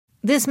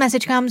This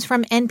message comes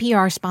from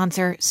NPR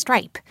sponsor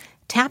Stripe.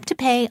 Tap to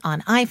pay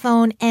on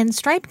iPhone, and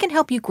Stripe can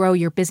help you grow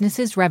your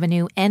business's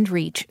revenue and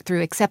reach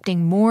through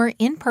accepting more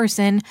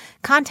in-person,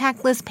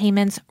 contactless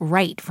payments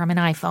right from an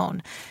iPhone.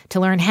 To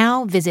learn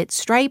how, visit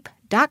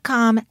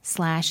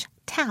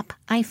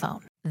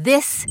stripe.com/tapiphone.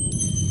 This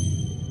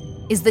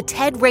is the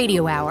TED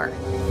Radio Hour.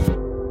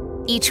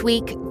 Each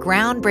week,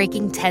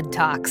 groundbreaking TED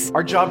Talks.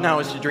 Our job now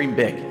is to dream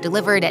big.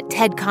 Delivered at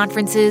TED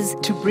conferences.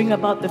 To bring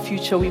about the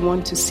future we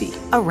want to see.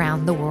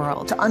 Around the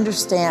world. To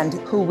understand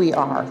who we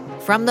are.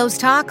 From those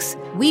talks,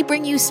 we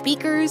bring you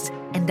speakers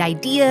and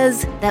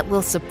ideas that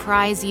will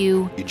surprise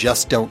you. You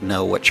just don't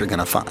know what you're going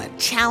to find.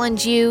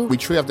 Challenge you. We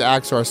truly have to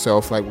ask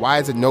ourselves, why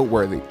is it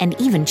noteworthy? And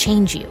even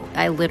change you.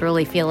 I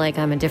literally feel like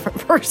I'm a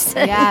different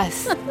person.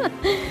 Yes.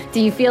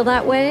 Do you feel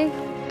that way?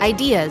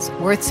 Ideas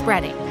worth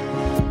spreading.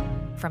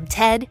 From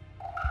TED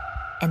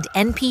and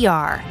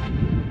NPR.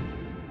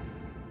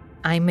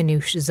 I'm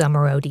Manoush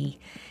Zomorodi,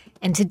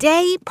 and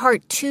today,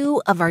 part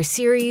 2 of our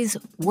series,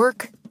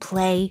 Work,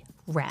 Play,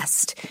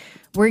 Rest.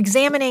 We're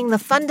examining the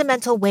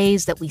fundamental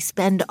ways that we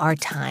spend our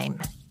time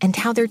and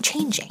how they're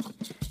changing,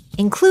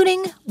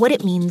 including what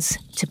it means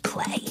to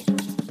play.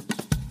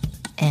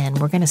 And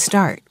we're going to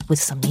start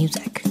with some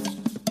music.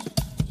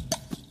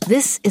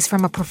 This is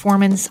from a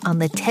performance on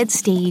the TED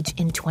stage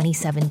in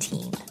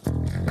 2017.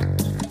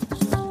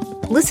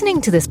 Listening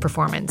to this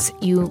performance,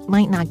 you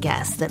might not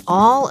guess that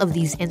all of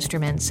these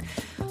instruments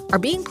are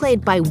being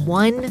played by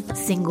one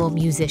single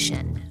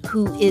musician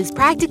who is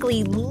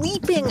practically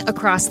leaping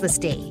across the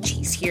stage.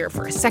 He's here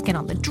for a second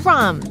on the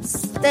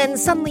drums, then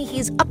suddenly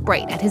he's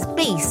upright at his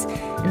bass,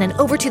 and then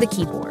over to the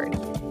keyboard.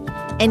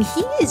 And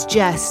he is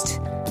just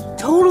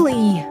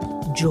totally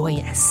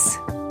joyous,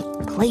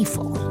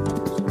 playful.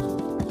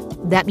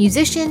 That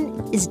musician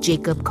is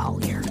Jacob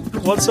Collier.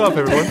 What's up,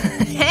 everyone?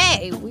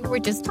 Hey, we were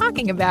just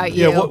talking about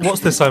you. Yeah,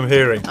 what's this I'm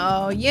hearing?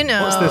 Oh, you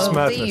know, what's this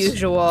madness? The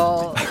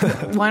usual.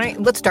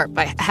 Let's start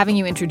by having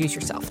you introduce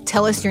yourself.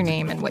 Tell us your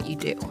name and what you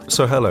do.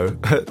 So, hello.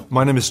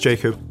 My name is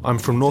Jacob. I'm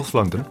from North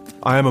London.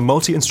 I am a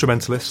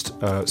multi-instrumentalist,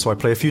 so I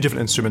play a few different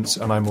instruments,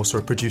 and I'm also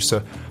a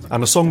producer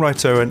and a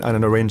songwriter and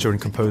an arranger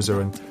and composer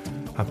and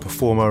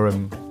performer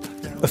and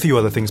a few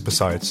other things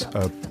besides.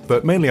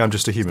 But mainly I'm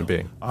just a human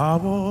being. I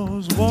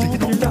was walking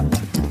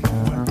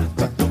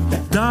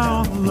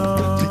down the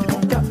line,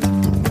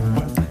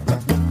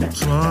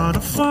 trying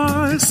to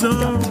find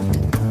some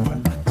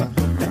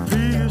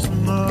peace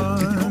of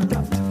mind.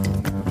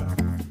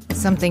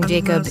 Something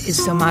Jacob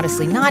is so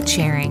modestly not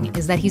sharing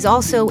is that he's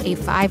also a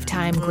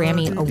 5-time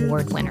Grammy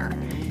Award winner,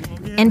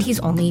 and he's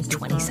only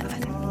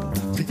 27.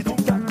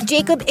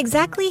 Jacob,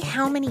 exactly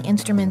how many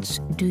instruments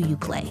do you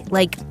play?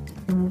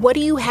 What do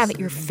you have at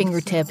your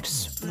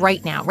fingertips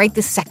right now, right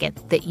this second,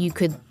 that you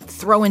could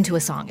throw into a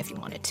song if you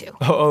wanted to?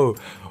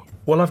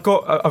 Well, I've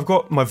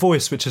got my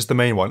voice, which is the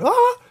main one.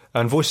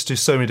 And voices do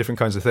so many different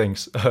kinds of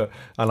things, and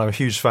I'm a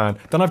huge fan.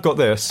 Then I've got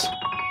this,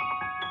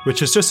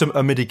 which is just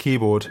a MIDI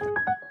keyboard,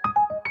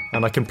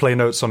 and I can play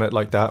notes on it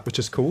like that, which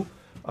is cool.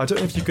 I don't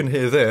know if you can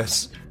hear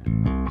this.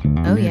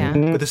 Oh, yeah.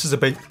 But this is a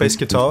bass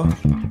guitar.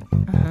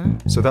 Uh-huh.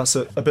 So that's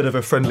a bit of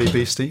a friendly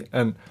beastie.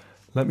 And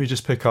let me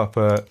just pick up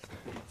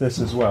this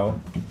as well.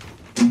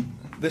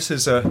 This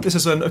is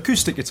an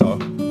acoustic guitar.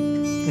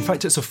 In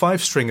fact, it's a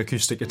 5-string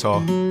acoustic guitar,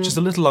 which is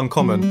a little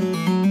uncommon.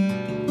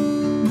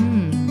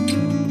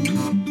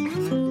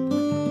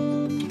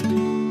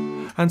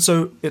 And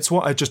so it's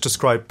what I just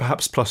described,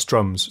 perhaps plus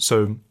drums.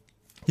 So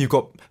you've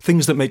got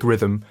things that make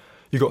rhythm,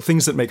 you've got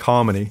things that make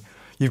harmony,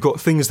 you've got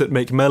things that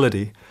make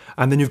melody,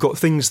 and then you've got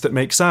things that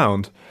make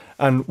sound.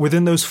 And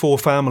within those 4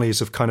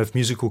 families of kind of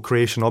musical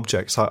creation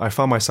objects, I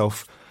found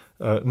myself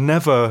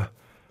never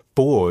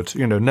bored,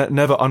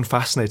 never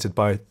unfascinated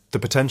by the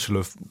potential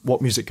of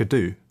what music could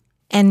do.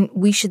 And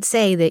we should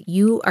say that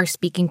you are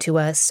speaking to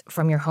us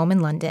from your home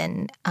in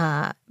London,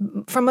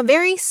 from a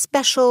very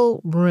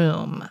special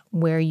room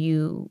where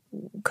you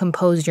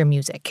composed your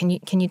music. Can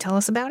you tell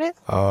us about it?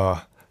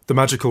 The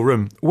magical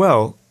room.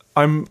 Well,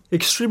 I'm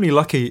extremely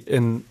lucky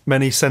in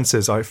many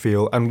senses, I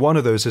feel, and one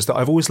of those is that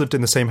I've always lived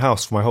in the same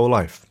house for my whole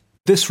life.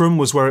 This room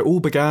was where it all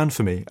began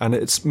for me, and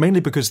it's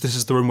mainly because this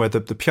is the room where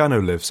the piano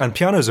lives. And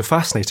pianos are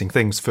fascinating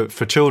things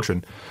for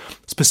children.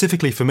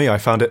 Specifically for me, I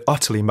found it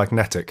utterly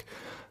magnetic.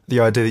 The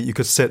idea that you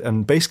could sit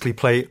and basically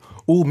play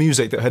all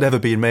music that had ever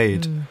been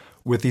made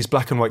with these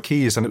black and white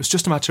keys, and it was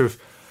just a matter of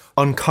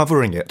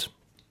uncovering it.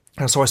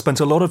 And so I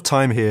spent a lot of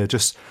time here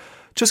just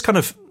kind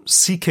of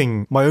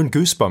seeking my own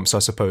goosebumps, I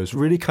suppose,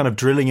 really kind of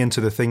drilling into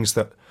the things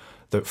that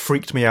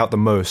freaked me out the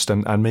most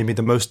and made me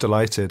the most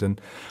delighted. And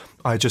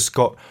I just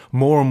got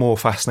more and more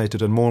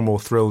fascinated and more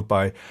thrilled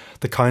by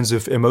the kinds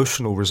of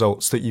emotional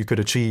results that you could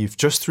achieve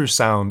just through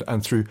sound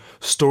and through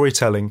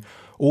storytelling,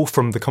 all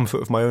from the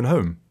comfort of my own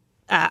home.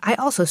 I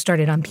also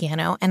started on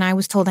piano, and I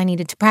was told I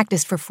needed to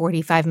practice for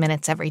 45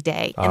 minutes every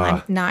day.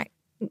 And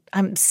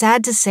I'm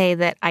sad to say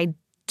that I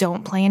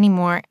don't play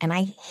anymore, and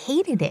I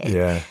hated it.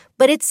 Yeah.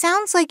 But it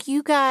sounds like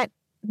you got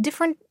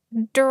different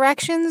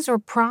directions or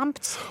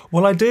prompts?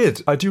 Well, I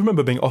did. I do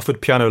remember being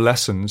offered piano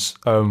lessons,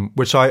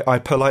 which I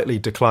politely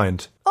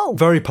declined. Oh.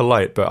 Very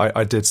polite, but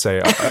I did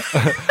say,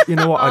 you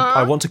know what,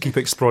 I want to keep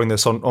exploring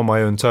this on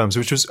my own terms,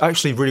 which was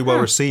actually really well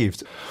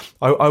received.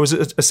 I was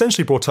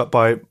essentially brought up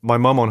by my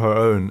mum on her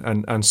own,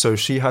 and so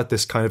she had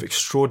this kind of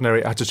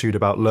extraordinary attitude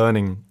about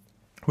learning,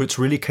 which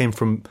really came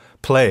from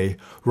play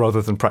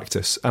rather than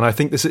practice. And I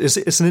think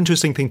it's an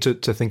interesting thing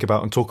to think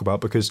about and talk about,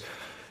 because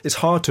it's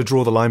hard to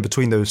draw the line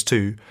between those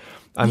two.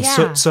 And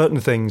certain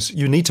things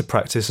you need to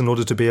practice in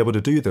order to be able to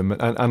do them.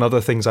 And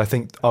other things I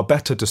think are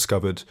better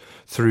discovered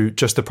through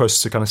just the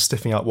process of kind of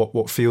sniffing out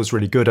what feels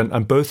really good.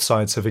 And both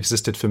sides have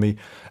existed for me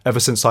ever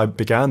since I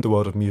began the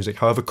world of music,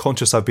 however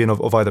conscious I've been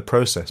of either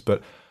process.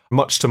 But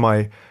much to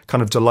my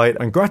kind of delight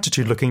and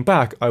gratitude looking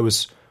back, I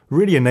was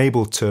really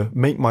enabled to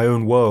make my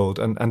own world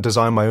and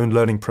design my own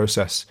learning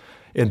process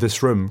in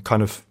this room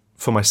kind of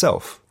for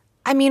myself.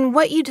 I mean,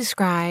 what you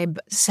describe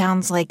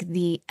sounds like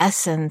the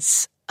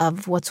essence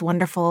of what's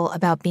wonderful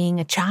about being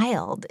a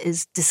child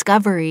is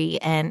discovery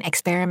and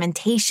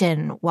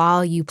experimentation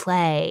while you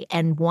play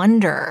and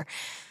wonder.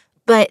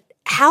 But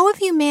how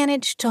have you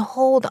managed to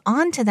hold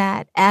on to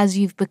that as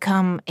you've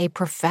become a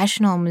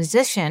professional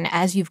musician,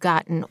 as you've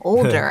gotten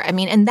older? I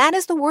mean, and that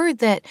is the word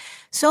that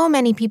so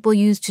many people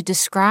use to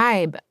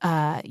describe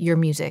your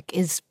music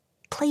is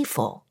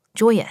playful,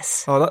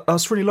 joyous. Oh,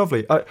 that's really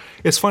lovely.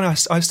 It's funny,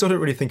 I still don't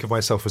really think of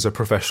myself as a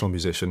professional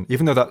musician,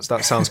 even though that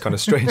sounds kind of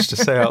strange to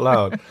say out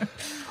loud.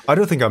 I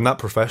don't think I'm that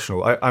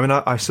professional. I mean,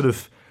 I sort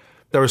of,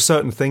 there are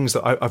certain things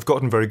that I've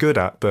gotten very good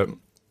at, but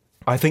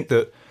I think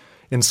that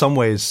in some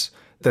ways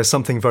there's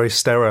something very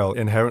sterile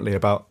inherently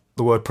about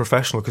the word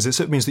professional, because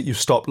it means that you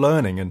stop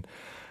learning. And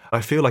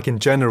I feel like in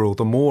general,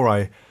 the more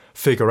I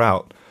figure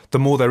out, the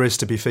more there is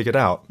to be figured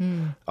out.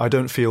 I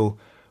don't feel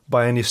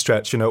by any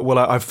stretch, well,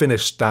 I've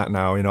finished that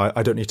now,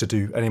 I don't need to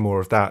do any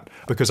more of that,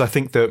 because I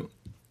think that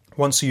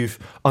once you've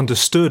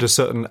understood a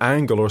certain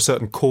angle or a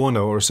certain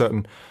corner or a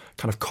certain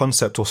kind of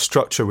concept or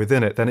structure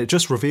within it, then it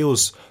just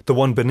reveals the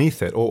one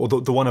beneath it or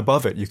the one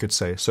above it, you could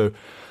say. So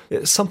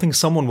it's something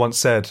someone once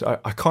said,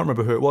 I can't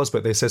remember who it was,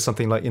 but they said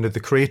something like, the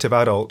creative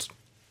adult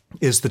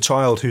is the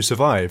child who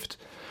survived,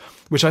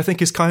 which I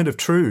think is kind of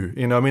true.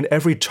 I mean,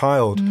 every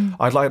child,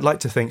 I'd like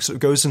to think, sort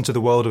of goes into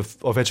the world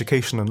of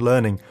education and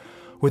learning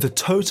with a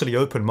totally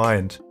open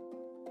mind.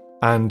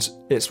 And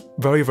it's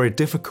very, very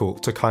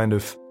difficult to kind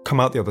of come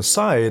out the other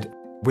side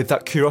with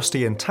that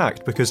curiosity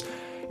intact, because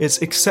it's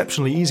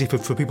exceptionally easy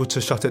for people to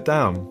shut it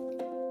down.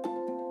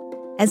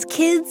 As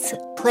kids,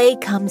 play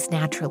comes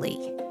naturally.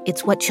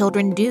 It's what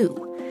children do.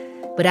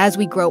 But as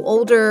we grow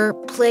older,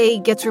 play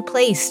gets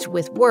replaced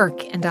with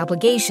work and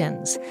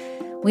obligations.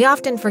 We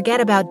often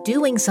forget about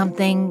doing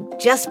something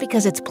just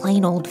because it's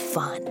plain old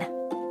fun,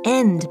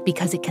 and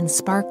because it can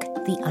spark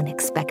the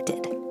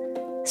unexpected.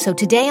 So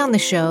today on the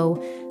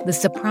show, the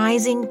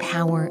surprising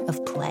power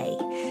of play,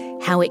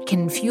 how it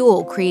can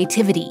fuel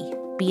creativity,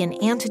 be an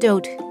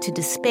antidote to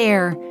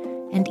despair,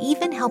 and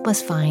even help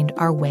us find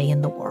our way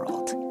in the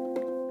world.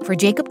 For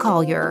Jacob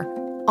Collier,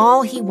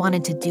 all he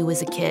wanted to do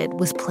as a kid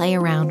was play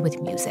around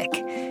with music.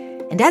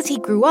 And as he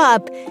grew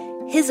up,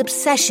 his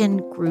obsession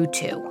grew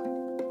too.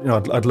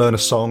 I'd learn a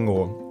song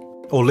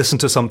or listen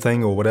to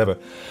something or whatever,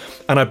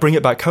 and I'd bring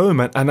it back home,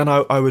 and then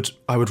I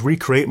would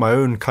recreate my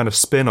own kind of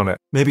spin on it.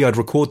 Maybe I'd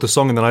record the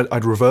song and then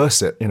I'd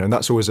reverse it, and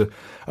that's always a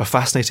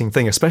fascinating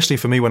thing, especially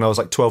for me when I was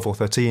like 12 or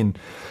 13.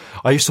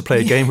 I used to play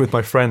a game with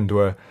my friend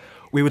where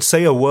we would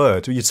say a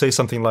word. You'd say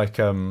something like,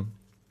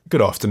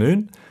 good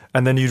afternoon,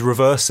 and then you'd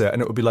reverse it,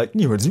 and it would be like,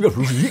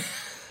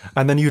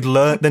 and then you'd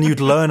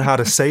learn how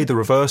to say the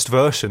reversed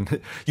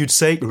version. You'd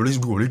say,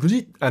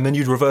 and then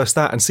you'd reverse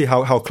that and see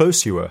how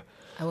close you were.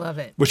 I love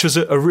it. Which was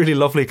a really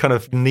lovely kind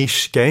of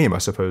niche game, I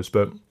suppose,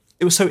 but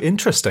it was so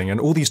interesting, and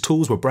all these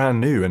tools were brand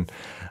new,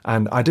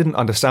 and I didn't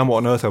understand what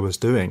on earth I was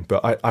doing,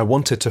 but I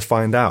wanted to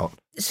find out.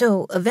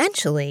 So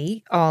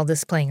eventually, all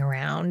this playing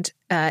around,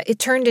 it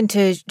turned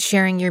into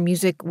sharing your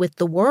music with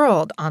the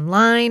world,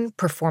 online,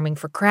 performing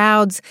for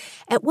crowds.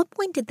 At what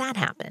point did that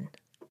happen?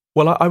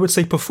 Well, I would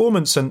say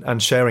performance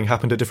and sharing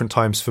happened at different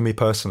times for me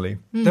personally.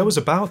 There was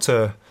about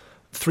a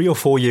 3 or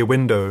 4 year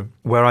window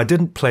where I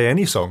didn't play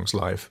any songs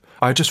live.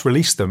 I just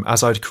released them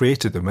as I'd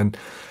created them. And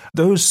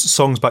those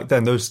songs back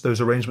then,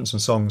 those arrangements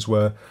and songs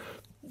were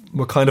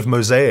kind of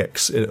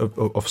mosaics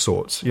of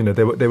sorts.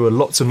 There were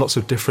lots and lots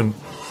of different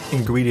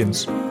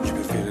ingredients. You've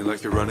been feeling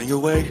like you're running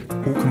away.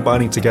 All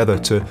combining together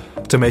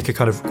to make a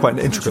kind of quite an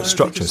intricate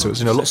structure. So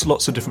it was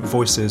lots of different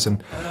voices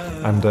and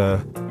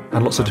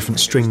lots of different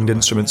stringed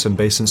instruments and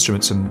bass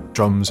instruments and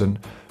drums and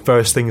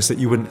various things that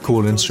you wouldn't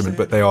call an instrument,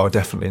 but they are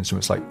definitely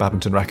instruments, like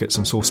badminton rackets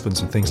and saucepans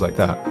and things like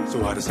that.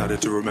 So I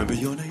decided to remember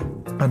your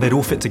name. And they'd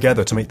all fit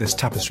together to make this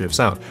tapestry of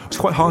sound. It's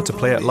quite hard to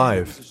play it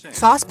live.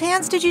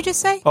 Saucepans, did you just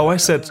say? Oh, I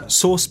said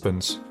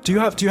saucepans. Do you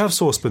have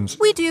saucepans?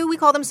 We do. We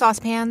call them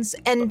saucepans.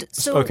 And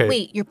so, Okay.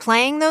 Wait, you're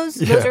playing those?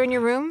 Yeah. Those are in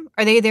your room?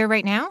 Are they there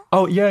right now?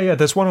 Oh, yeah.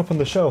 There's one up on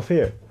the shelf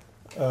here.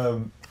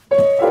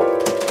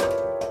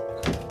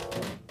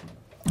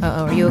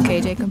 Uh-oh, are you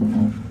okay, Jacob?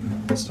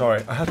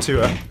 Sorry, I had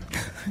to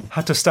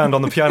Had to stand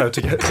on the piano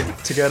to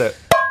get it.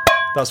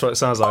 That's what it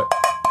sounds like.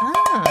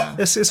 Ah.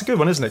 It's a good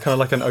one, isn't it? Kind of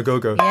like an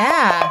agogo.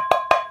 Yeah.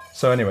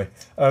 So anyway,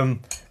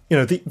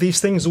 these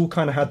things all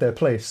kind of had their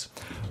place.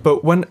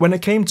 But when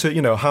it came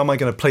to, how am I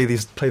going to play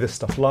this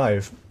stuff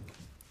live,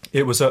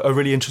 it was a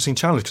really interesting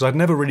challenge because I'd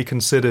never really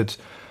considered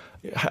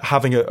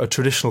having a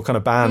traditional kind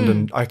of band.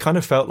 And I kind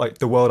of felt like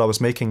the world I was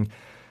making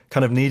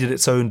kind of needed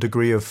its own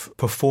degree of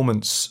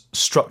performance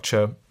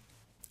structure.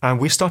 And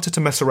we started to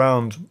mess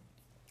around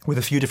with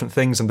a few different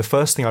things. And the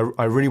first thing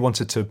I really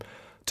wanted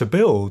to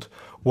build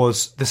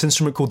was this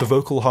instrument called the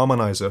vocal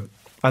harmonizer.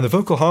 And the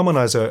vocal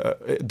harmonizer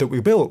that we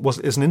built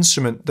is an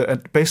instrument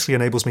that basically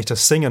enables me to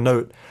sing a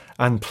note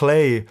and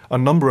play a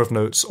number of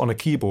notes on a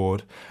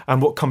keyboard.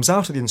 And what comes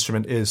out of the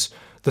instrument is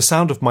the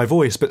sound of my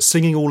voice, but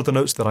singing all of the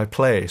notes that I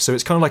play. So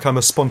it's kind of like I'm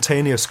a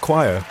spontaneous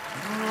choir.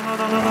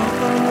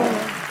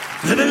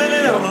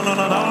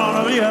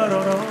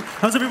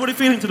 How's everybody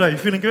feeling today?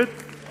 Feeling good?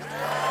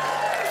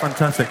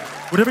 Fantastic.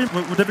 Would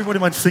everybody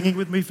mind singing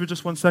with me for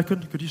just 1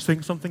 second? Could you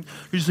sing something?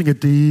 Could you sing a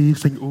D?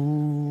 Sing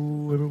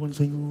ooh. Everyone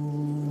sing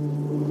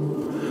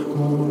ooh.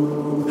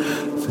 Ooh.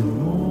 Sing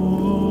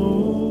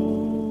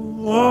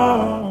ooh.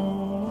 Oh.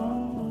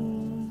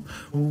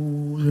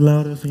 Ooh. Sing it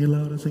louder. Sing it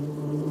louder. Sing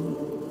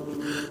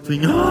ooh.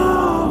 Sing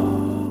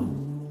oh.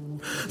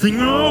 Sing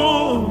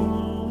oh.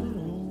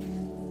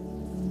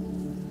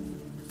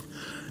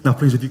 Now,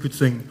 please, if you could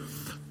sing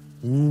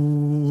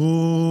ooh.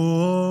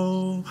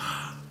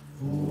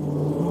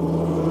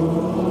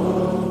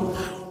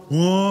 Whoa,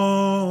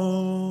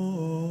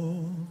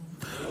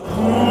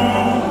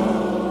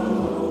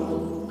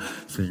 oh,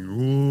 sing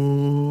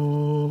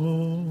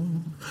oh,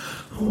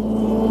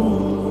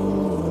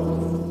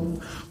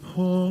 oh,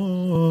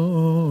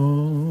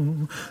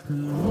 oh,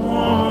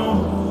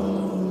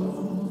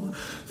 oh,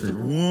 sing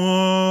oh,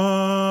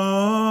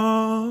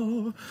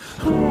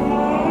 oh,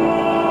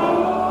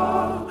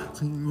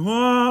 sing oh, oh,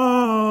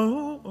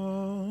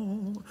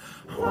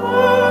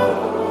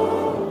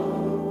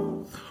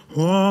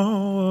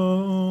 oh.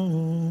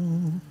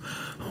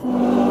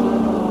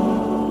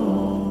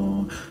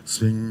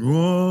 Sing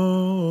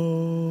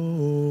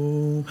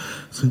oh,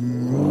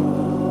 sing oh.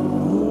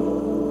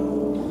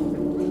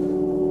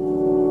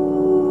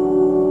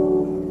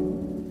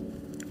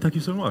 Thank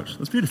you so much.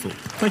 That's beautiful.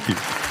 Thank you.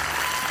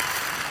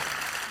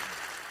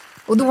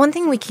 Well, the one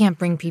thing we can't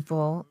bring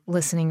people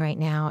listening right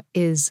now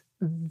is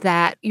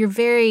that you're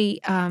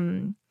very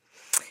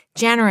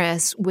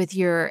generous with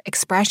your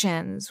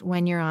expressions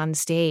when you're on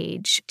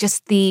stage.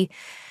 Just the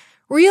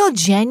real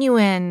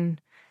genuine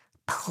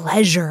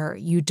pleasure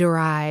you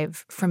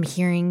derive from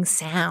hearing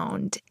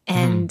sound.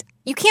 And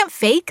you can't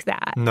fake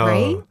that,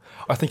 right?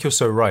 I think you're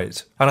so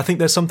right. And I think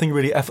there's something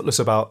really effortless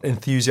about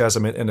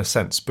enthusiasm in a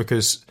sense,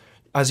 because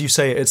as you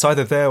say, it's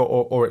either there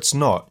or it's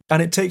not.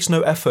 And it takes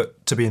no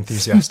effort to be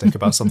enthusiastic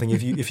about something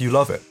if you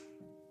love it.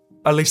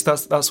 At least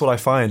that's what I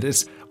find.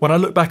 It's when I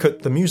look back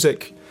at the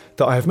music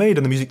that I have made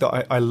and the music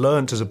that I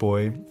learned as a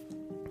boy,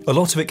 a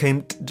lot of it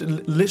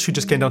literally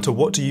just came down to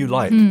what do you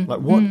like?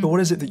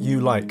 What is it that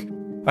you like?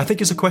 I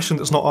think it's a question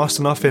that's not asked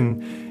enough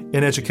in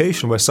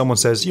education, where someone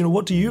says,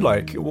 what do you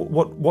like?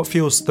 What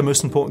feels the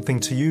most important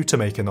thing to you to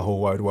make in the whole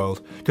wide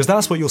world? Because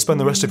that's what you'll spend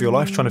the rest of your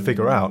life trying to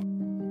figure out.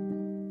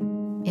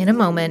 In a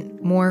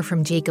moment, more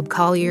from Jacob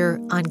Collier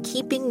on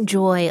keeping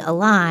joy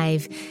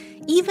alive,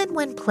 even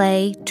when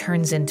play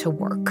turns into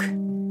work.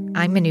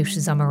 I'm Manoush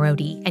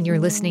Zomorodi, and you're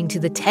listening to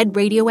the TED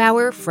Radio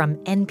Hour from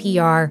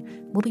NPR.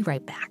 We'll be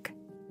right back.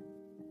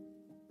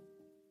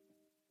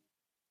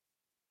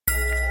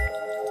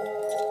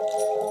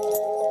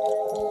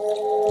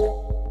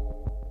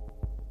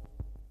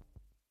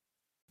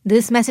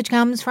 This message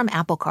comes from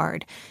Apple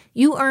Card.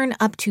 You earn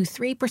up to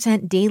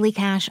 3% daily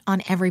cash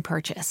on every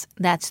purchase.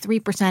 That's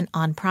 3%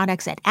 on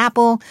products at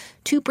Apple,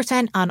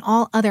 2% on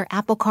all other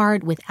Apple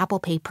Card with Apple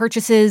Pay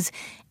purchases,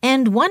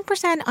 and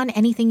 1% on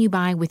anything you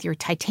buy with your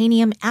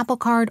titanium Apple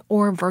Card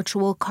or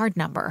virtual card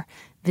number.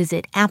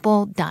 Visit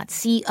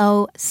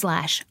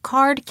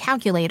apple.co/card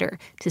calculator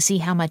to see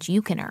how much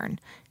you can earn.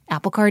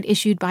 Apple Card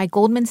issued by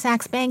Goldman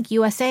Sachs Bank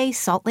USA,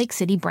 Salt Lake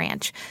City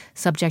branch.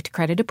 Subject to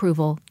credit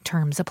approval.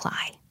 Terms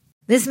apply.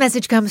 This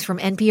message comes from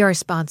NPR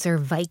sponsor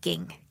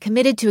Viking,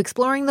 committed to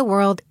exploring the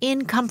world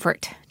in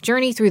comfort.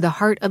 Journey through the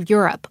heart of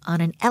Europe on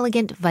an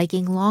elegant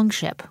Viking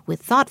longship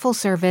with thoughtful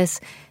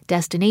service,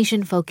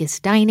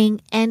 destination-focused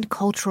dining, and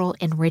cultural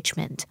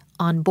enrichment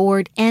on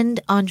board and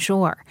on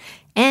shore.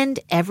 And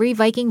every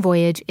Viking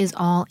voyage is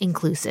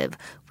all-inclusive,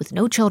 with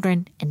no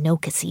children and no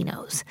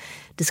casinos.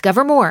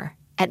 Discover more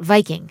at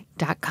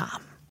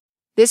Viking.com.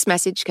 This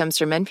message comes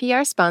from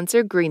NPR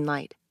sponsor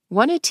Greenlight.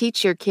 Want to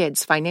teach your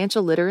kids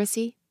financial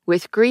literacy?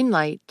 With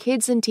Greenlight,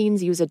 kids and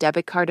teens use a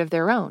debit card of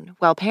their own,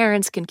 while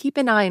parents can keep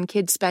an eye on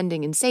kids'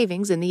 spending and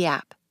savings in the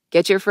app.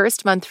 Get your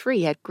first month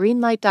free at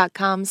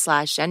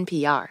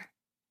greenlight.com/NPR.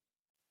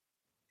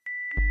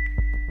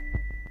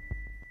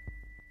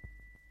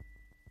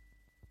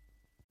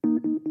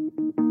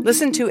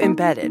 Listen to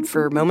Embedded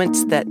for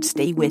moments that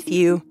stay with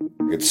you.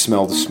 I could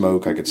smell the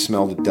smoke. I could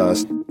smell the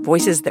dust.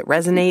 Voices that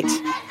resonate.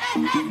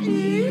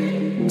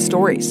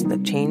 Stories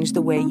that change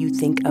the way you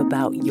think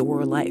about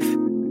your life.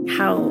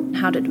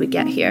 How did we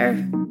get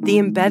here? The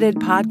Embedded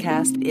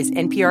podcast is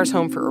NPR's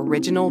home for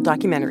original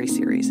documentary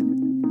series.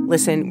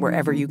 Listen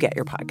wherever you get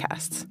your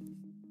podcasts.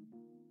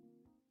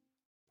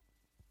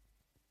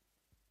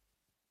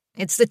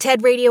 It's the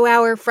TED Radio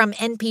Hour from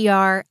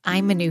NPR.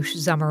 I'm Manoush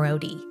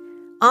Zomorodi.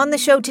 On the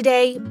show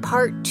today,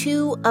 part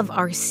 2 of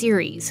our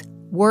series,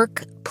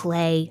 Work,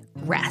 Play,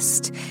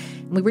 Rest.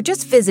 We were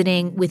just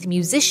visiting with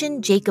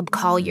musician Jacob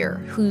Collier,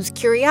 whose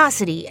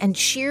curiosity and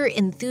sheer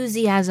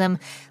enthusiasm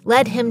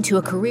led him to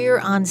a career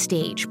on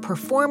stage,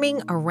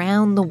 performing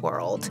around the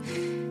world.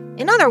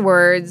 In other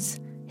words,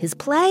 his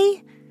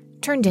play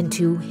turned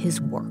into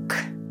his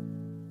work.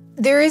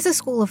 There is a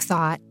school of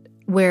thought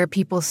where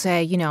people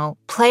say,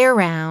 play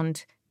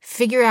around,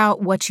 figure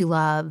out what you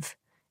love,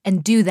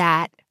 and do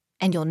that,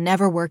 and you'll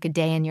never work a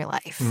day in your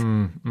life.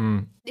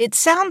 It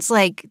sounds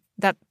like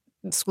that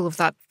school of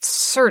thought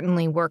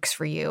certainly works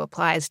for you,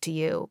 applies to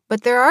you.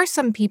 But there are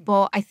some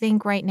people, I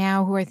think, right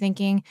now who are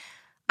thinking,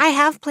 I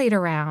have played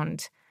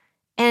around,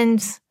 and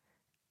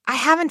I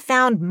haven't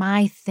found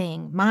my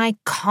thing, my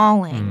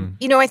calling.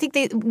 I think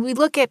we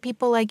look at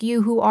people like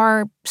you who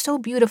are so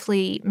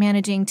beautifully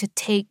managing to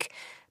take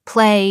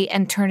play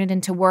and turn it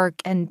into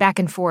work and back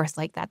and forth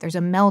like that. There's a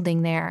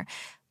melding there.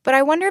 But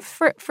I wonder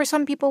if for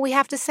some people we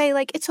have to say,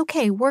 it's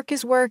okay, work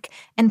is work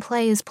and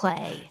play is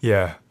play.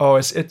 Yeah. Oh,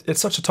 it's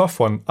such a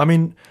tough one. I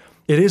mean,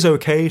 it is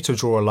okay to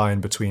draw a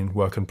line between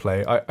work and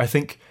play. I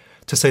think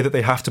to say that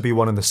they have to be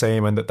one and the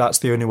same and that's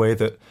the only way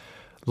that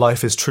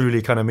life is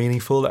truly kind of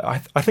meaningful,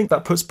 I think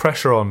that puts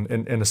pressure on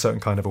in a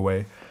certain kind of a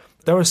way.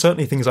 There are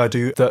certainly things I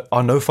do that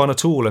are no fun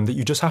at all and that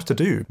you just have to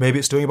do. Maybe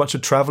it's doing a bunch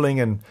of traveling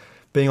and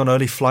being on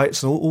early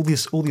flights and all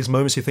these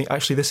moments you think,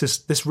 actually,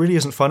 this really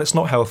isn't fun. It's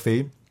not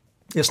healthy.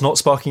 It's not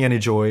sparking any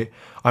joy.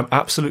 I'm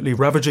absolutely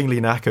ravagingly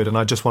knackered and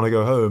I just want to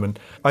go home. And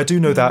I do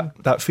know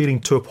that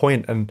feeling to a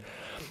point. And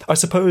I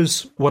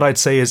suppose what I'd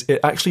say is it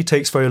actually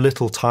takes very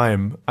little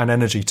time and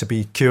energy to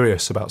be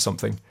curious about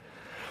something.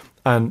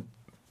 And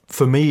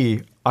for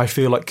me, I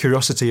feel like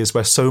curiosity is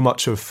where so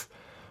much of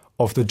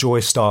the joy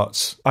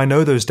starts. I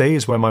know those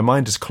days where my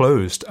mind is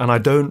closed and I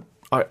don't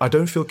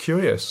feel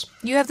curious.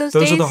 You have those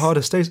days? Those are the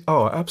hardest days.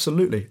 Oh,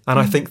 absolutely. And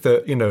I think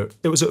that,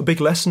 it was a big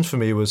lesson for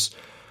me was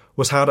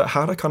how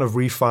to kind of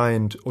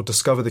re-find or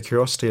discover the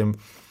curiosity. And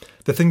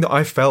the thing that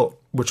I felt,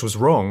 which was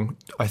wrong,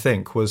 I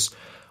think, was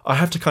I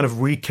have to kind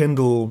of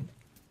rekindle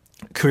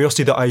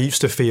curiosity that I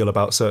used to feel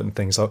about certain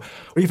things, or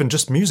even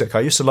just music. I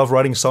used to love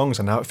writing songs,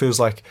 and now it feels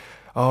like,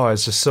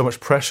 it's just so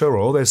much pressure,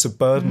 or there's a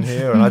burden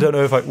here, and I don't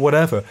know if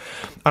whatever.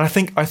 And I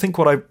think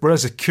what I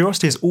realized is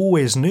curiosity is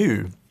always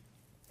new.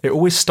 It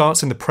always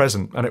starts in the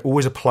present, and it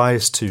always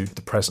applies to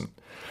the present.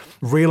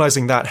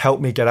 Realizing that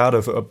helped me get out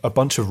of a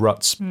bunch of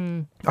ruts.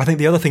 I think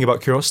the other thing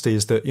about curiosity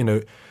is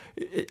that,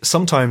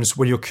 sometimes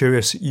when you're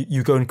curious,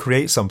 you go and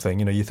create something.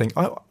 You think,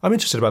 I'm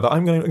interested about that.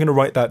 I'm going to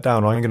write that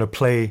down, or I'm going to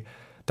play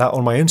that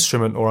on my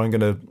instrument, or I'm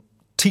going to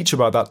teach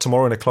about that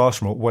tomorrow in a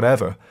classroom, or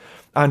whatever.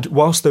 And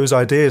whilst those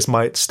ideas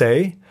might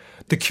stay,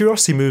 the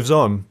curiosity moves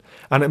on,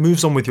 and it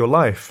moves on with your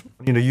life.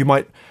 You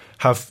might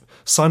have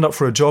signed up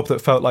for a job that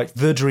felt like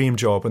the dream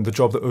job and the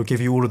job that will give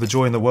you all of the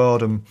joy in the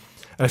world, and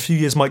a few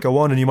years might go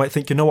on and you might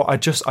think, I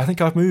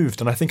think I've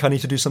moved and I think I need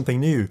to do something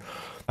new.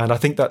 And I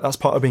think that's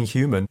part of being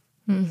human.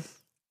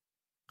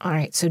 All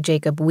right. So,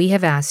 Jacob, we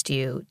have asked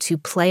you to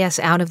play us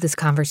out of this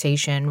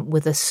conversation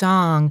with a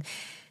song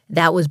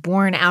that was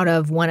born out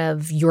of one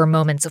of your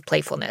moments of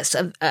playfulness,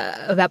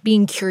 about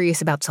being curious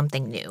about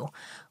something new.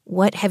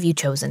 What have you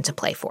chosen to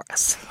play for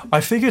us? I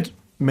figured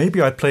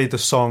maybe I'd play the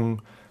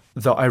song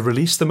that I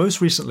released the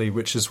most recently,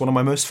 which is one of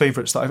my most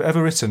favourites that I've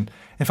ever written.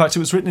 In fact, it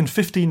was written in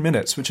 15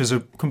 minutes, which is a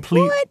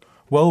complete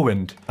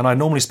whirlwind. And I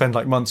normally spend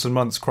months and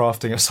months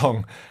crafting a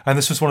song. And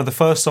this was one of the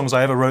first songs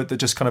I ever wrote that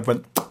just kind of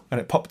went and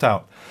it popped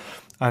out.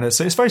 And it's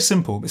very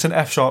simple. It's an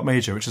F sharp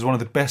major, which is one of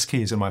the best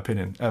keys, in my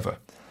opinion, ever.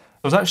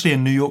 I was actually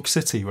in New York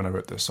City when I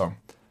wrote this song.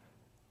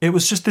 It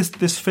was just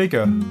this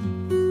figure,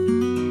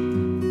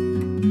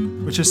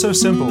 which is so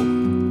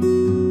simple.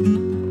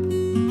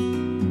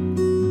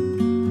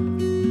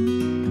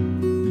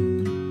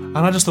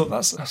 And I just thought,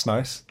 that's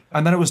nice.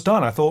 And then it was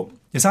done. I thought,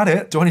 is that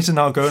it? Do I need to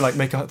now go and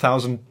make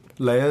 1,000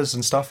 layers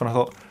and stuff? And I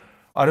thought,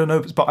 I don't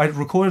know. But I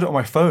recorded it on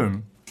my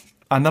phone.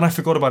 And then I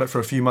forgot about it for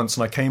a few months.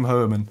 And I came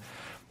home and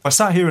I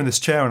sat here in this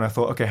chair and I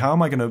thought, okay, how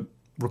am I going to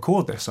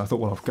record this? And I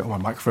thought, well, I've got my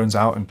microphones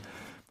out and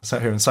I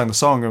sat here and sang the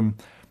song.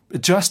 And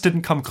it just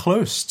didn't come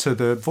close to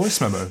the voice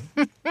memo.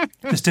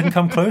 Just didn't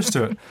come close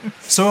to it.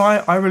 So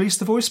I released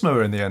the voice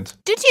memo in the end.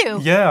 Did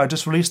you? Yeah, I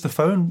just released the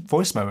phone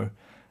voice memo.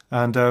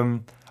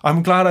 And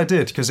I'm glad I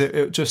did, because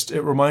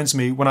it reminds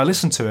me, when I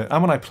listen to it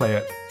and when I play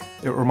it,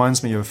 it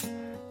reminds me of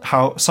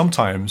how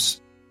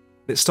sometimes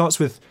it starts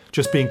with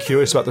just being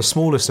curious about the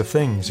smallest of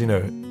things,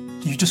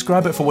 You just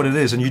grab it for what it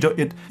is, and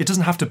it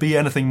doesn't have to be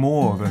anything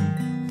more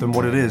than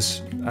what it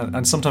is.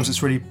 And sometimes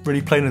it's really,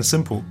 really plain and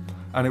simple.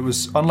 And it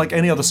was unlike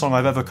any other song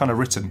I've ever kind of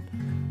written.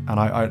 And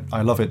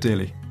I love it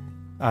dearly.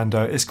 And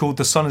it's called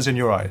The Sun Is In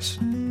Your Eyes.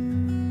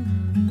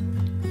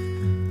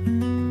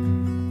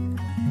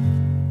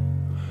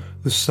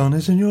 The sun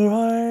is in your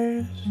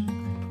eyes.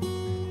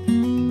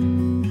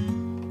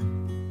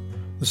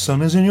 The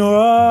sun is in your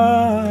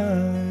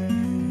eyes.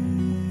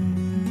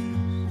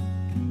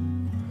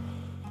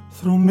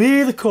 Throw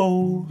me the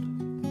cold.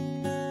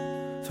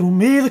 Throw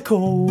me the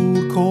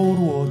cold, cold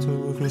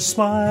water. Please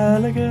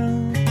smile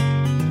again.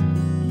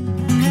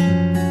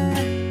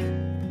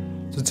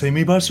 To take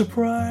me by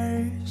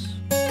surprise.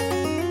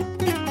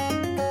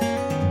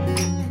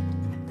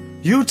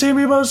 You take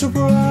me by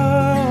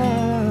surprise.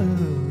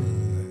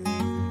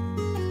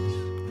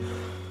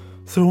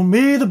 Throw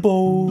me the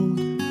bold.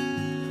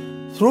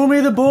 Throw me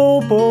the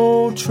bold,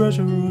 bold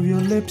treasure of your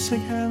lips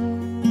again.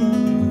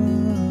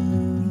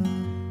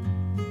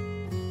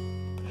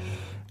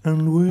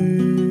 And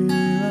where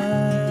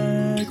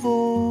I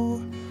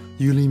go,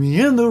 you lead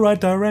me in the right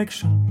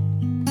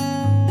direction.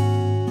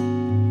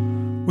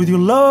 With your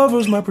love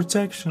as my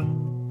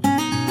protection,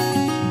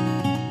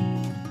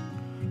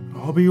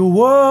 I'll be a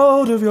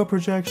world of your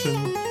projection.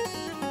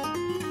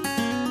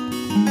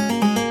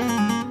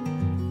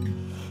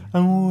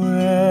 And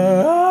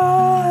where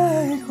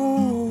I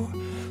go,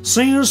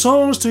 singing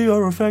songs to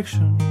your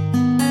affection,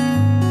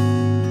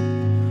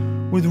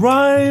 with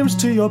rhymes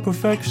to your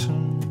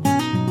perfection.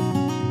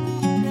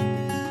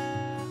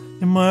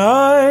 In my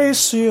eyes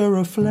see a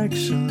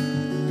reflection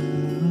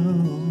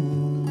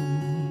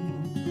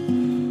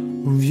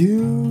of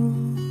you.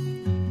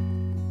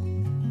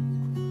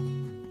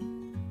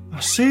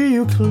 I see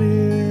you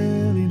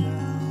clearly now.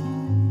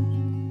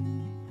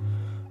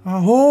 I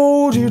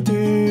hold you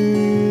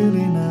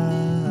dearly now.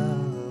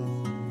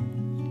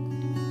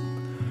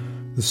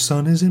 The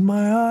sun is in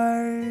my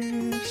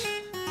eyes.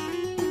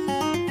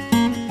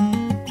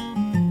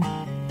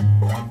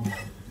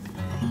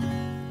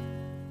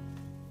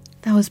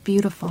 That was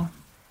beautiful.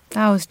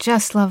 That was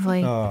just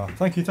lovely. Oh,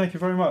 thank you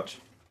very much.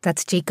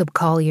 That's Jacob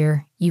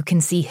Collier. You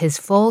can see his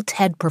full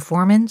TED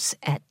performance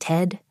at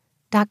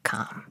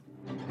TED.com.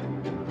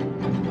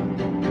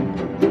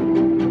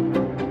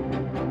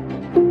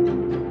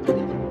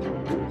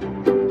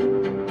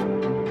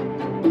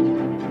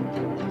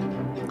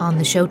 On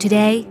the show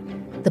today,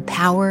 the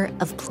power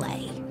of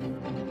play,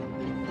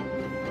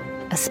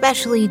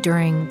 especially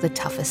during the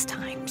toughest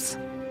times.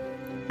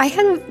 I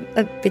had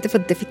a bit of a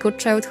difficult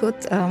childhood,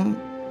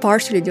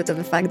 partially due to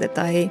the fact that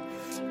I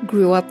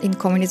grew up in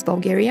communist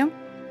Bulgaria.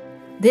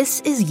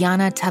 This is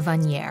Yana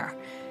Tavanier.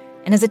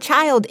 And as a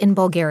child in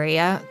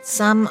Bulgaria,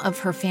 some of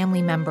her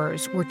family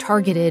members were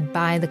targeted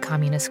by the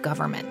communist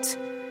government.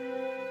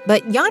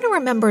 But Yana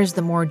remembers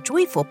the more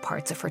joyful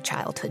parts of her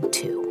childhood,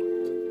 too.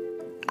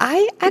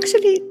 I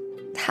actually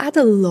had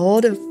a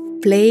lot of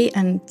play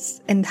and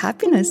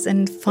happiness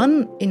and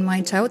fun in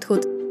my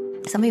childhood.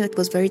 Something that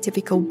was very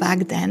typical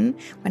back then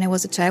when I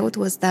was a child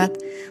was that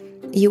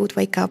you would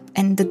wake up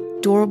and the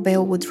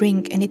doorbell would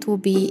ring and it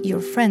would be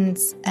your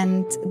friends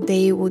and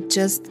they would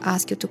just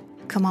ask you to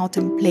come out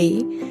and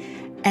play,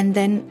 and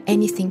then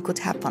anything could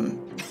happen.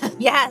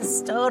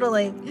 Yes,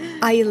 totally.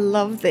 I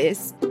love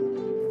this.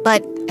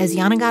 But as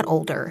Yana got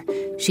older,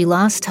 she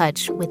lost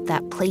touch with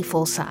that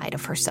playful side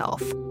of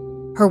herself.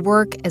 Her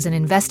work as an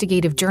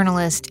investigative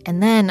journalist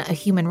and then a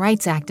human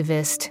rights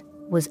activist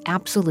was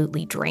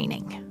absolutely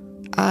draining.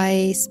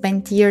 I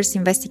spent years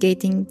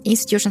investigating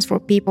institutions for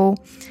people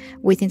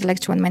with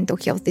intellectual and mental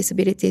health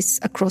disabilities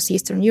across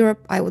Eastern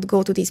Europe. I would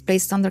go to these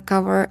places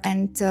undercover,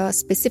 and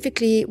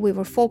specifically we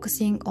were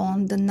focusing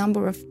on the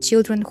number of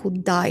children who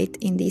died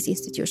in these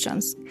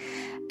institutions.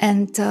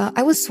 And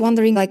I was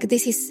wondering,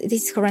 this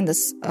is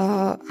horrendous.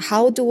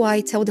 How do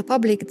I tell the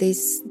public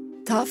this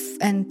tough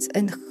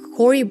and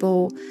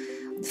horrible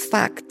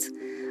fact?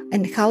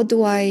 And how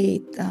do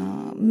I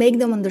make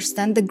them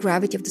understand the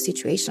gravity of the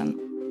situation?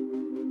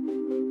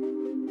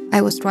 I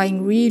was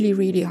trying really,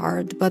 really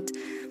hard, but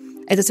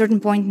at a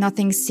certain point,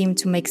 nothing seemed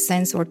to make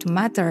sense or to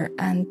matter.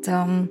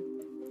 And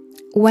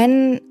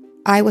when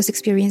I was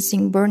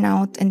experiencing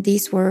burnout, and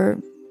these were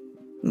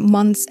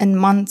months and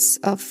months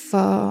of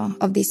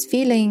this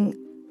feeling,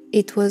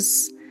 it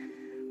was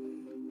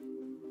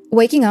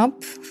waking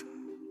up,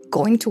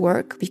 going to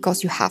work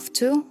because you have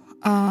to,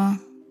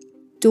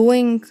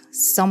 doing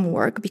some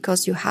work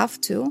because you have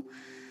to,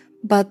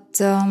 but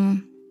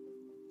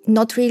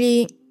not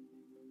really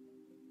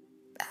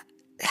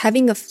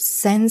having a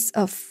sense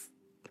of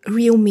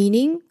real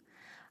meaning,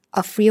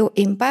 of real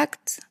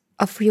impact,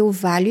 of real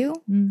value.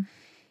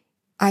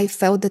 I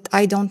felt that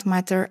I don't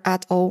matter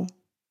at all.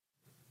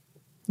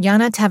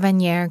 Yana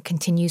Tavanier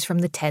continues from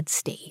the TED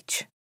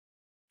stage.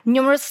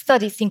 Numerous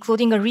studies,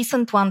 including a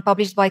recent one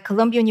published by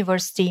Columbia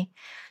University,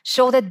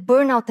 show that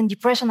burnout and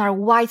depression are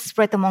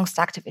widespread amongst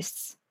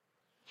activists.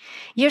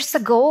 Years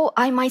ago,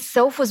 I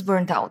myself was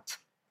burned out.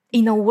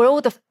 In a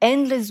world of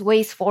endless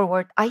ways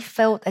forward, I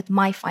felt at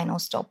my final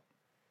stop.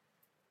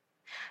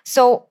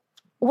 So,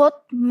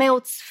 what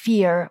melts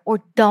fear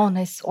or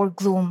dullness or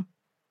gloom?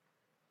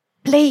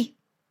 Play.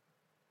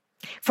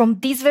 From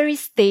this very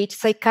stage,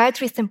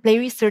 psychiatrist and play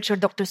researcher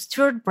Dr.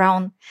 Stuart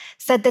Brown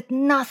said that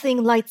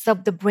nothing lights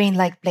up the brain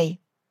like play.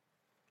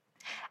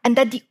 And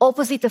that the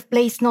opposite of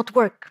play is not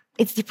work,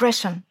 it's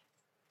depression.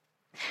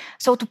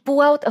 So to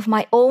pull out of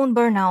my own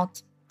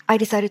burnout, I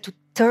decided to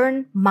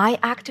turn my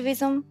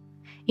activism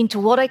into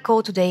what I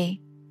call today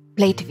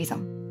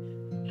playtivism.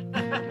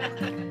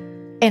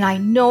 And I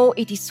know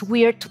it is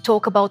weird to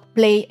talk about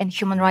play and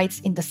human rights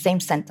in the same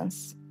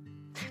sentence.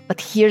 But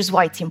here's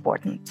why it's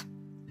important.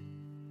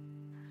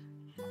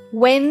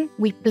 When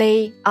we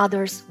play,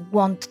 others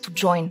want to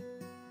join.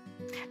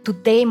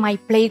 Today, my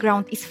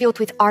playground is filled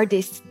with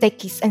artists,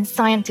 techies, and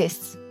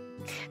scientists.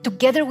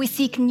 Together, we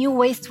seek new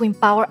ways to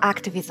empower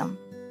activism.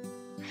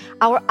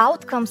 Our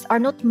outcomes are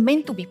not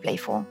meant to be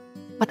playful,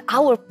 but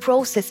our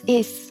process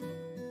is.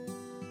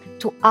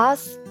 To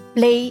us,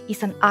 play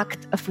is an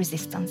act of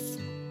resistance.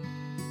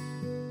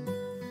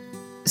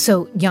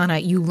 So, Jana,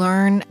 you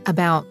learn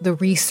about the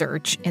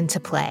research into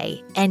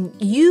play, and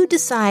you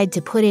decide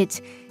to put it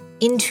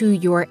into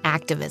your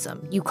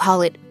activism. You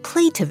call it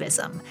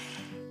playtivism.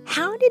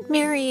 How did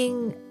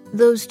marrying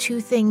those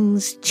two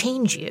things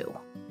change you?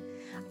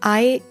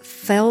 I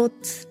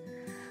felt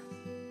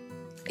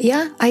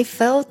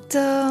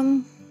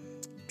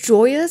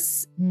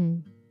joyous.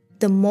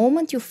 The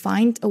moment you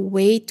find a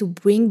way to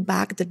bring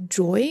back the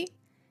joy,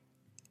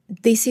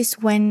 this is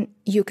when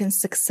you can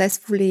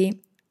successfully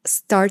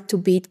start to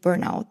beat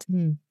burnout.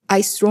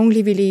 I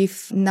strongly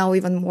believe now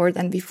even more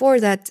than before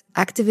that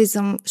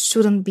activism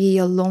shouldn't be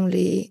a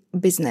lonely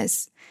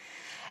business.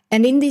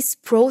 And in this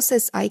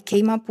process, I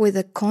came up with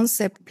a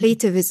concept,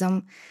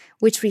 playtivism,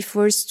 which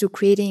refers to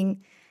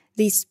creating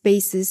these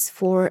spaces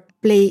for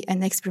play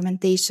and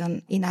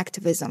experimentation in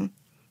activism.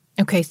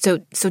 Okay, so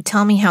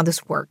tell me how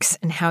this works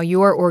and how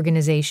your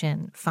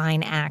organization,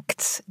 Fine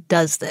Acts,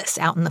 does this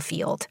out in the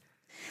field.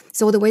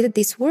 So the way that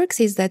this works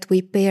is that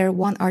we pair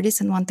one artist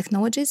and one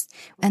technologist,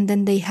 and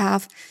then they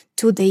have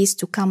 2 days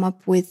to come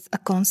up with a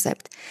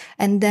concept.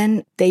 And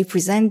then they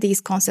present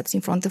these concepts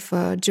in front of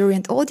a jury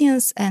and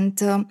audience,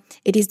 and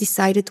it is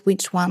decided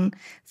which one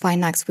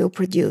Fine Acts will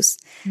produce.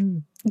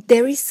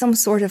 There is some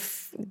sort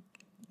of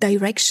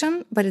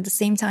direction, but at the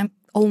same time,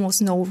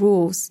 almost no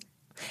rules.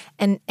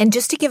 And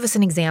just to give us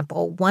an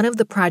example, one of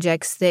the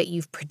projects that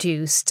you've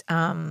produced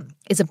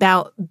is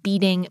about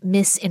beating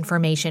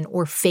misinformation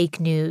or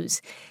fake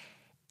news.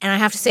 And I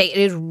have to say, it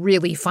is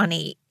really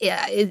funny.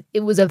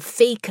 It was a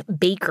fake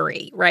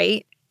bakery,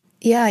 right?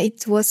 Yeah,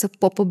 it was a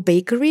pop-up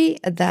bakery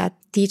that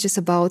teaches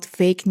about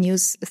fake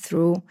news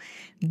through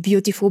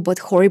beautiful but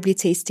horribly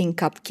tasting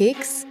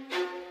cupcakes.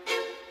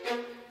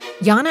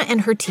 Jana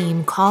and her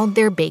team called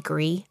their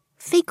bakery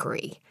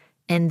Fakery,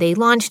 and they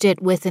launched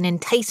it with an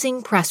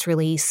enticing press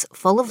release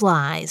full of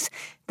lies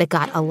that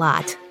got a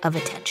lot of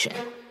attention.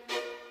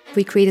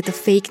 We created a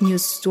fake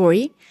news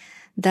story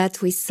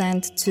that we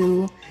sent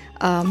to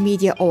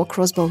media all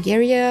across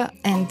Bulgaria,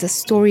 and the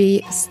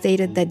story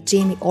stated that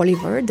Jamie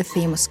Oliver, the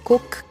famous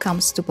cook,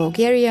 comes to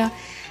Bulgaria,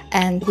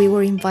 and we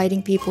were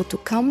inviting people to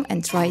come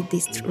and try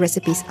these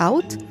recipes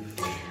out.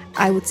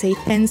 I would say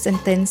tens and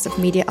tens of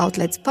media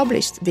outlets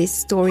published this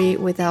story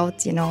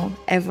without,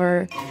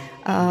 ever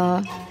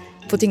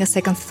putting a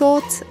second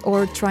thought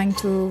or trying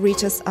to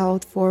reach us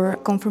out for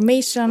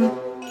confirmation.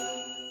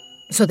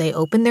 So they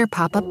opened their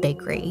pop-up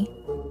bakery.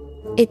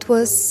 It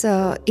was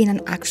in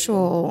an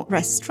actual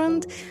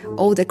restaurant,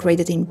 all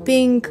decorated in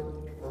pink.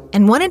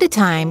 And one at a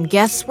time,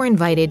 guests were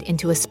invited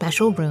into a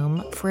special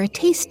room for a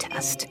taste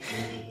test.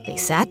 They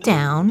sat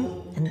down,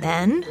 and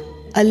then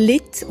a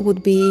lid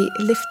would be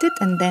lifted,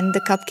 and then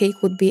the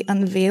cupcake would be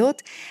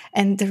unveiled,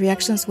 and the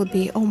reactions would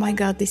be, "Oh my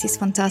God, this is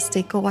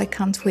fantastic. Oh, I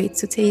can't wait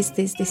to taste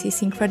this. This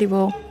is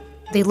incredible."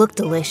 They looked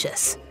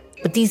delicious,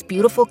 but these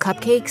beautiful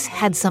cupcakes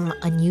had some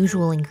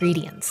unusual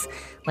ingredients,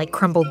 like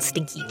crumbled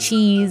stinky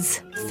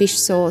cheese, fish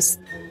sauce,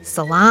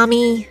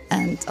 salami,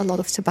 and a lot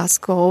of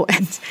Tabasco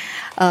and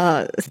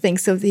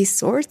things of these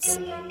sorts.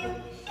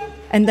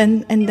 And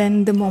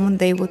then the moment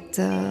they would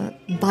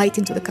bite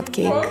into the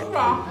cupcake,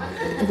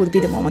 it would be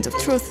the moment of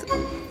truth.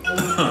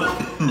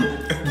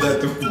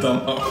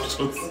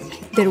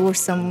 There were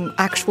some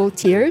actual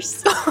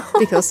tears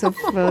because of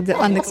the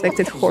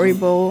unexpected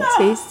horrible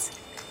taste.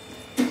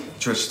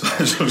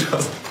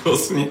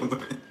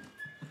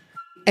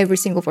 Every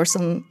single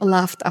person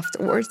laughed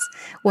afterwards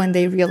when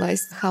they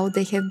realized how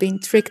they have been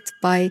tricked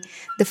by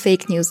the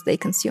fake news they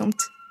consumed.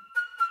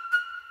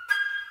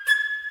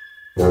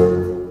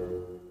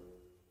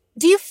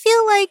 Do you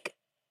feel like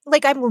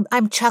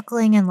I'm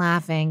chuckling and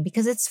laughing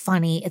because it's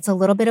funny? It's a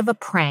little bit of a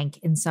prank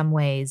in some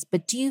ways,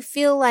 but do you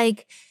feel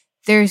like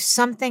there's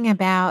something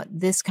about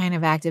this kind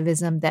of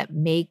activism that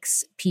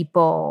makes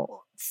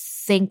people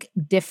think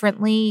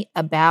differently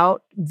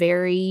about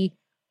very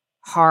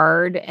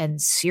hard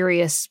and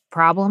serious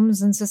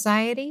problems in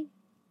society?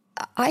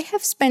 I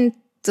have spent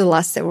the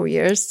last several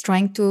years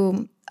trying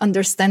to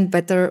understand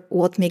better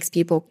what makes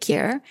people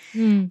care.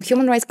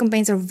 Human rights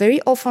campaigns are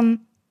very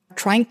often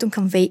trying to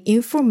convey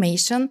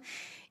information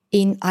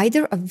in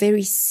either a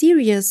very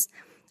serious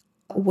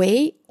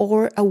way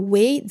or a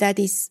way that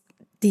is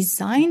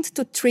designed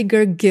to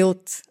trigger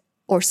guilt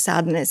or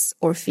sadness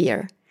or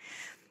fear.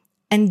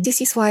 And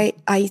this is why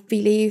I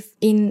believe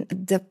in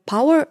the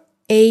power,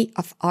 A,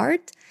 of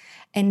art,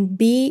 and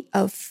B,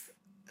 of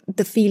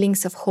the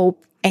feelings of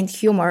hope and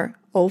humor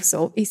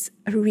also is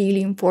a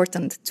really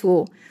important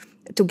tool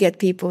to get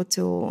people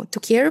to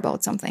care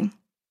about something.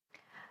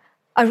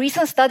 A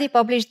recent study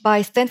published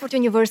by Stanford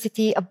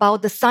University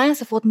about the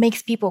science of what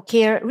makes people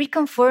care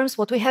reconfirms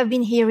what we have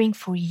been hearing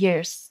for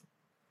years.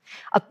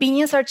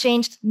 Opinions are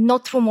changed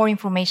not through more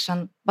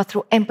information, but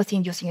through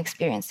empathy-inducing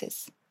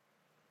experiences.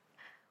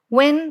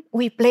 When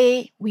we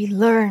play, we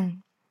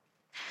learn.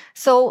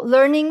 So,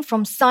 learning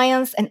from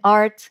science and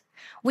art,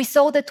 we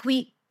saw that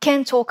we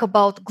can talk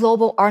about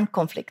global armed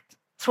conflict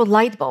through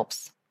light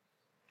bulbs,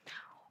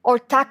 or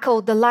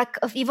tackle the lack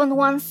of even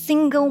one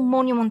single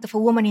monument of a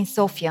woman in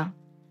Sofia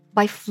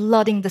by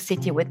flooding the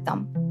city with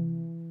them.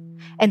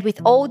 And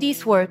with all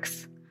these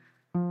works,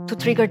 to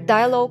trigger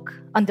dialogue,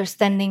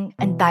 understanding,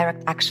 and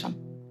direct action.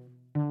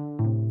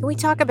 Can we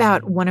talk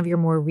about one of your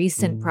more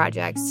recent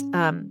projects?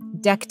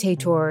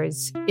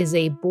 Dictators is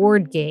a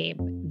board game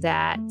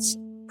that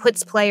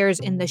puts players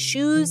in the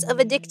shoes of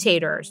a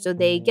dictator so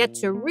they get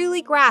to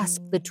really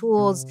grasp the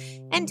tools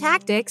and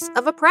tactics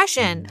of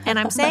oppression. And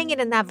I'm saying it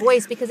in that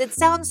voice because it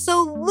sounds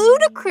so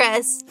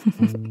ludicrous.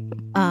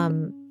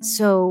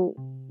 So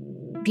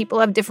people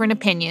have different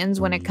opinions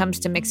when it comes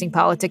to mixing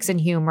politics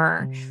and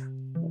humor.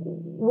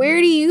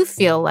 Where do you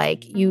feel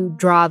like you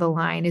draw the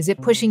line? Is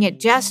it pushing it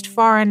just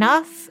far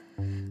enough?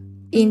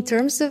 In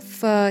terms of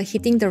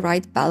hitting the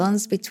right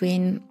balance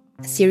between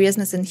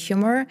seriousness and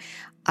humor,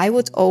 I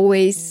would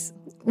always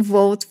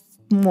vote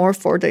more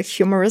for the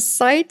humorous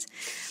side.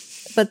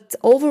 But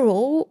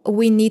overall,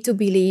 we need to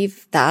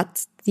believe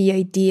that the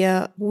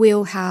idea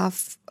will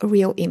have a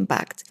real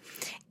impact.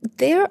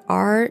 There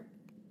are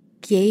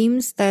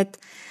games that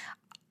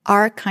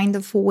are kind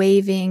of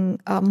waving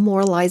a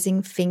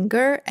moralizing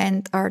finger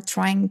and are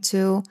trying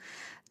to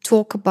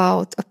talk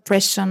about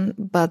oppression,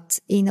 but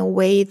in a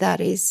way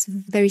that is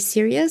very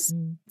serious.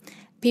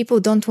 People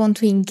don't want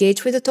to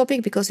engage with the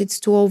topic because it's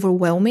too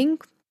overwhelming.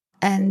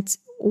 And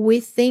we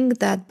think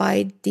that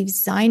by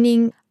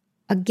designing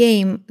a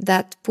game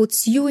that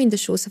puts you in the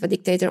shoes of a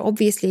dictator,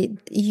 obviously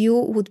you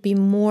would be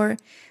more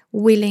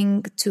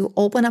willing to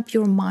open up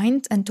your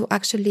mind and to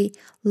actually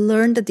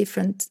learn the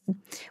different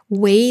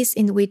ways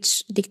in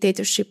which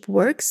dictatorship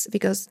works,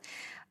 because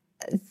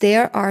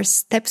there are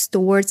steps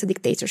towards a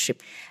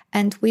dictatorship.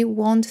 And we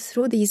want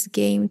through this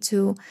game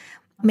to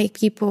make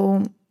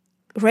people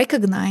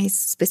recognize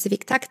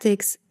specific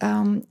tactics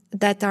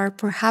that are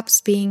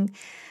perhaps being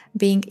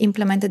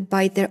implemented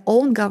by their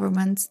own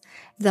governments.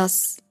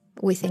 Thus,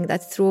 we think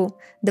that through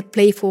the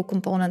playful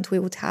component, we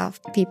would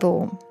have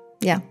people,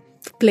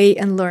 play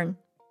and learn.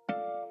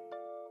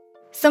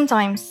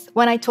 Sometimes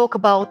when I talk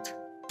about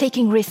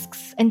taking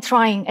risks and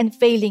trying and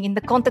failing in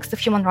the context of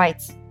human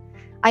rights,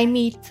 I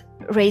meet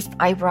raised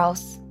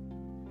eyebrows.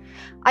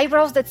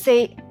 Eyebrows that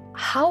say,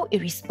 how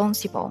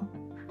irresponsible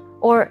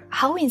or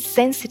how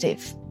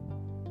insensitive.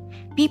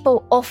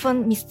 People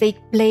often mistake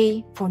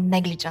play for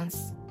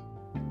negligence.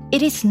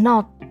 It is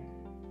not.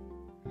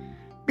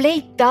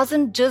 Play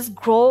doesn't just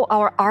grow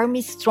our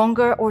armies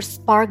stronger or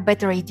spark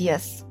better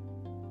ideas.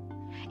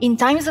 In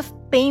times of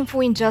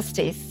painful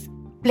injustice,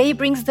 play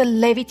brings the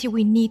levity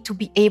we need to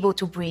be able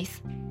to breathe.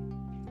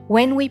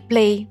 When we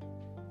play,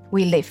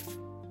 we live.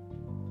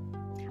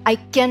 I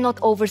cannot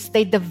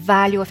overstate the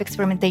value of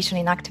experimentation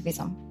in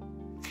activism.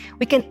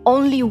 We can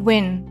only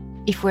win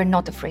if we're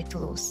not afraid to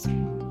lose.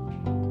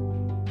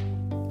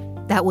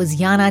 That was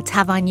Jana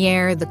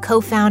Tavernier, the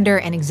co-founder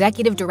and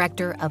executive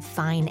director of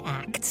Fine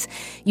Acts.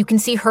 You can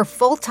see her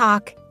full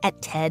talk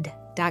at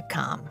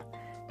TED.com.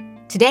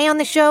 Today on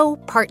the show,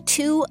 part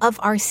 2 of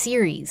our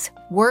series,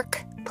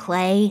 Work,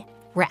 Play,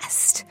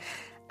 Rest.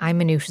 I'm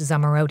Manoush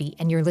Zomorodi,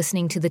 and you're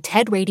listening to the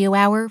TED Radio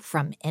Hour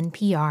from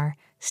NPR.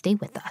 Stay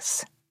with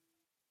us.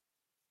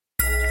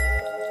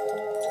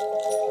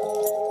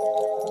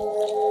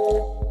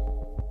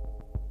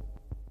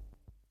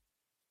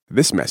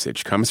 This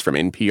message comes from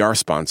NPR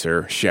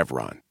sponsor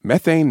Chevron.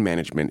 Methane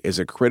management is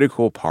a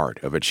critical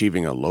part of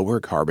achieving a lower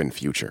carbon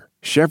future.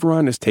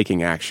 Chevron is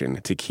taking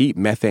action to keep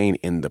methane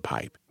in the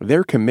pipe.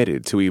 They're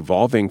committed to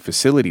evolving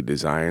facility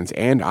designs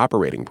and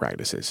operating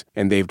practices,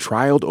 and they've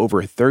trialed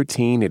over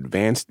 13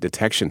 advanced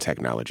detection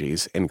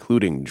technologies,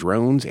 including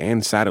drones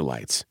and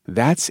satellites.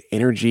 That's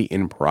energy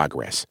in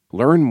progress.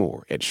 Learn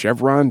more at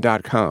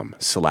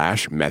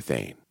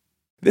chevron.com/methane.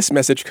 This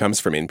message comes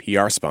from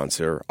NPR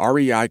sponsor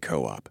REI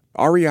Co-op.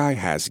 REI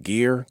has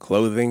gear,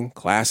 clothing,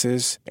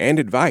 classes, and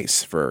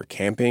advice for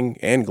camping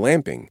and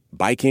glamping,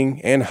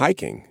 biking and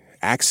hiking,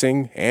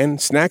 axing and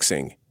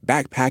snacksing,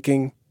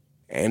 backpacking,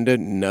 and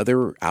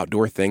another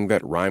outdoor thing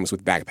that rhymes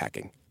with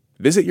backpacking.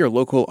 Visit your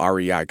local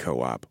REI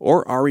Co-op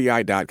or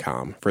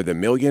rei.com for the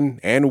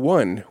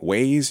 1,000,001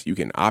 ways you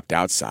can opt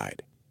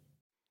outside.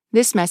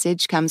 This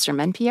message comes from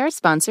NPR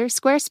sponsor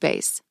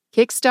Squarespace.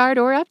 Kickstart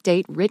or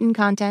update written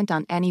content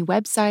on any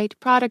website,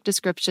 product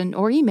description,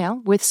 or email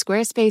with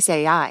Squarespace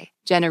AI,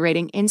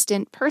 generating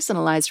instant,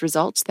 personalized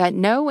results that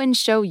know and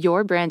show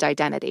your brand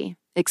identity.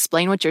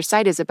 Explain what your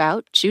site is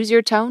about, choose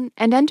your tone,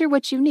 and enter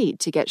what you need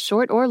to get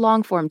short or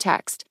long-form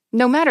text.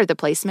 No matter the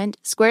placement,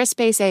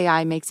 Squarespace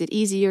AI makes it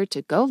easier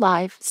to go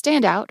live,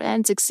 stand out,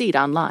 and succeed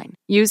online.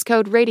 Use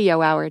code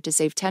RadioHour to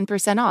save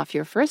 10% off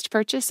your first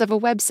purchase of a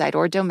website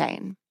or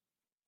domain.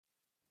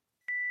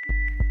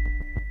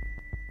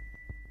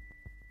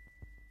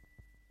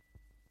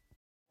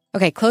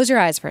 Okay, close your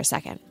eyes for a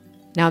second.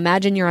 Now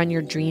imagine you're on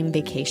your dream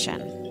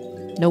vacation.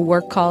 No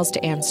work calls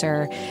to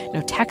answer,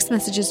 no text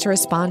messages to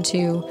respond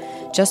to,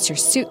 just your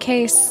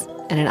suitcase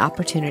and an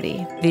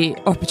opportunity. The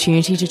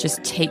opportunity to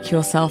just take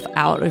yourself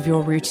out of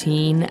your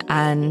routine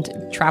and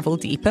travel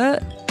deeper.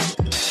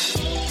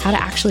 How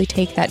to actually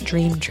take that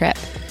dream trip.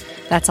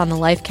 That's on the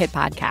Life Kit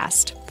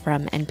podcast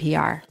from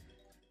NPR.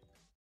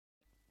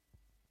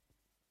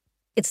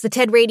 It's the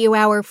TED Radio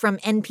Hour from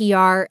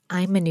NPR.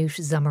 I'm Manoush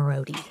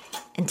Zomorodi.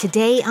 And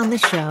today on the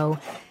show,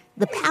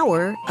 the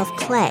power of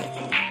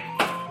play.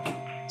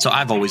 So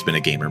I've always been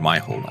a gamer my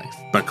whole life.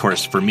 But of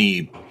course, for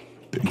me,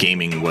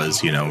 gaming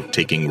was,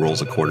 taking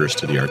rolls of quarters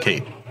to the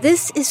arcade.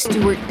 This is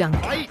Stuart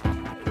Duncan.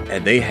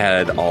 And they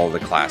had all the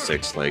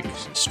classics like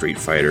Street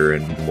Fighter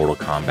and Mortal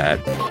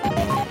Kombat.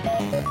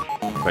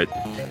 But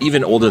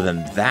even older than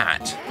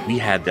that, we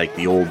had like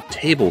the old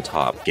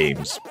tabletop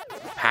games,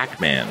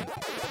 Pac-Man,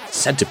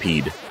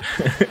 Centipede,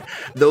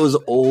 those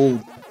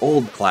old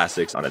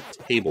classics on a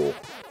table.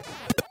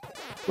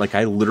 Like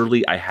I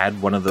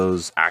had one of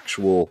those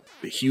actual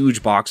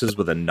huge boxes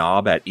with a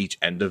knob at each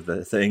end of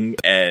the thing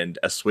and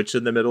a switch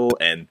in the middle,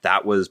 and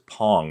that was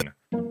Pong.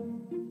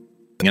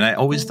 And I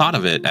always thought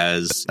of it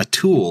as a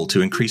tool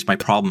to increase my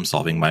problem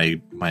solving, my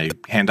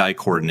hand-eye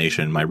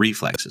coordination, my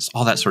reflexes,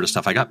 all that sort of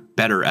stuff. I got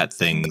better at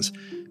things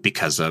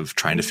because of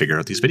trying to figure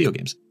out these video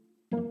games.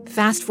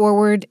 Fast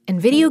forward, and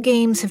video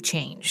games have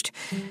changed.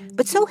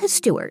 But so has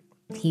Stuart.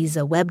 He's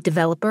a web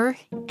developer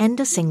and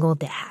a single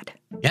dad.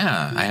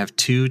 Yeah, I have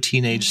two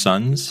teenage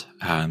sons,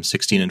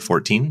 16 and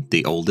 14.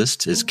 The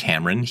oldest is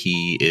Cameron.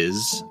 He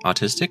is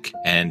autistic,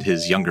 and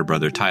his younger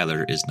brother,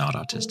 Tyler, is not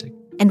autistic.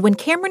 And when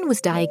Cameron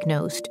was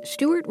diagnosed,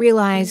 Stuart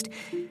realized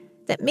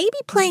that maybe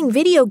playing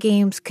video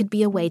games could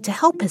be a way to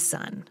help his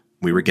son.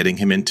 We were getting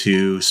him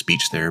into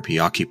speech therapy,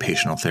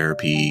 occupational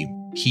therapy.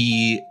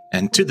 He,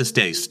 and to this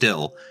day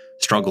still,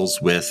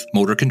 struggles with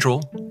motor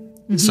control.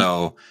 Mm-hmm.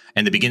 So,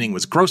 in the beginning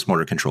was gross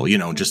motor control,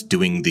 just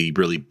doing the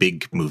really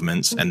big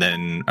movements. And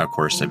then, of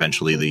course,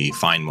 eventually the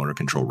fine motor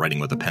control, writing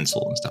with a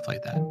pencil and stuff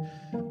like that.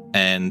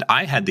 And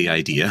I had the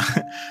idea,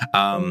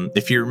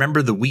 if you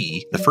remember the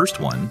Wii, the first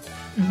one,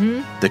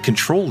 mm-hmm. the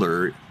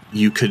controller,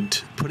 you could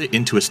put it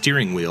into a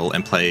steering wheel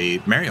and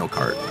play Mario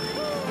Kart.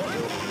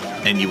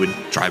 And you would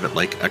drive it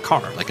like a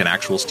car, like an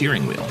actual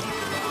steering wheel.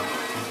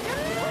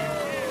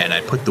 And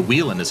I put the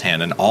wheel in his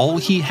hand, and all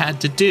he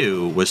had to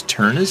do was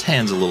turn his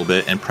hands a little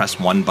bit and press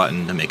one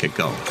button to make it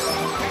go.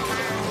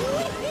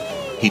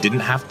 He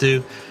didn't have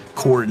to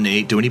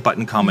coordinate, do any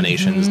button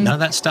combinations, mm-hmm. none of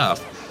that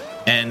stuff.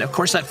 And, of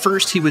course, at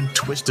first he would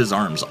twist his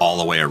arms all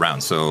the way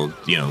around. So,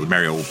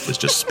 Mario was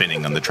just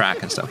spinning on the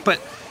track and stuff. But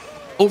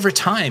over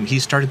time, he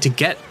started to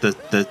get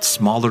the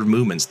smaller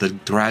movements, the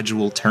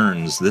gradual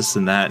turns, this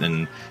and that,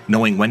 and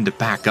knowing when to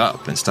back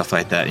up and stuff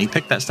like that. And he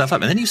picked that stuff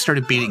up. And then he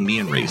started beating me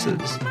in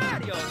races.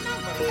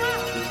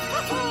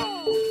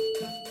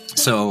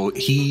 So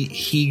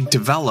he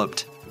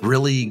developed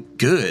really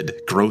good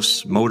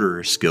gross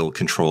motor skill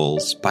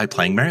controls by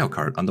playing Mario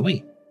Kart on the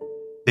Wii.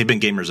 They've been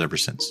gamers ever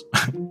since.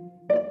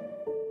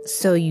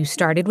 So you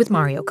started with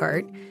Mario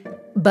Kart,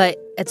 but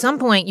at some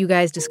point you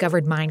guys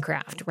discovered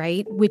Minecraft,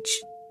 right?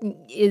 Which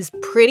is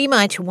pretty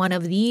much one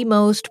of the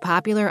most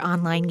popular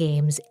online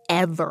games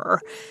ever.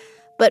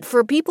 But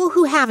for people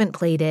who haven't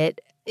played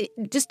it,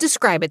 just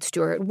describe it,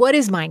 Stuart. What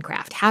is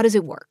Minecraft? How does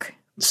it work?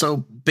 So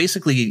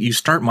basically, you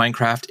start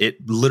Minecraft,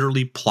 it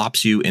literally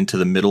plops you into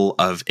the middle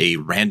of a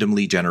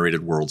randomly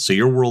generated world. So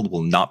your world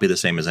will not be the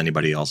same as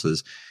anybody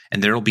else's.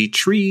 And there'll be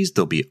trees,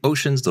 there'll be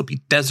oceans, there'll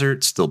be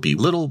deserts, there'll be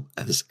little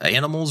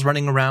animals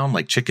running around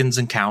like chickens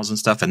and cows and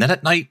stuff. And then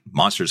at night,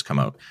 monsters come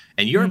out.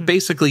 And you're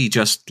basically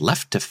just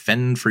left to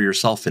fend for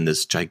yourself in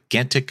this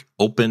gigantic,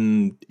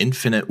 open,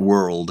 infinite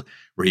world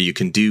where you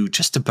can do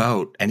just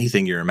about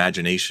anything your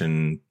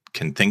imagination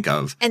can think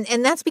of.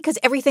 And that's because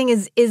everything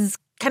is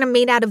kind of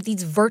made out of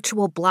these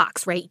virtual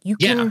blocks, right? You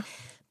can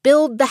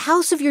build the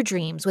house of your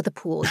dreams with a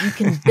pool. You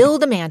can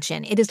build a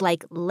mansion. It is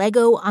like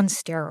Lego on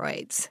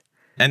steroids.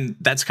 And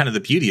that's kind of the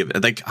beauty of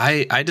it. Like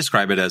I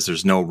describe it as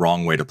there's no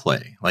wrong way to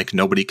play. Like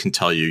nobody can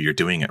tell you you're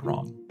doing it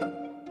wrong.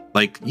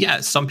 Like,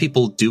 yeah, some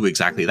people do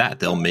exactly that.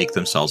 They'll make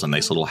themselves a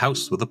nice little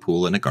house with a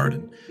pool and a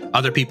garden.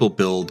 Other people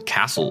build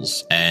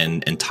castles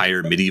and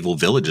entire medieval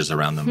villages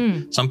around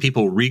them. Some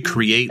people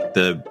recreate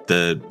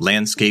the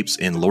landscapes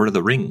in Lord of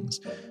the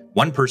Rings.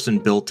 One person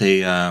built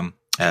a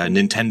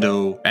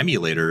Nintendo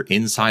emulator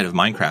inside of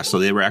Minecraft. So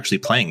they were actually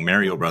playing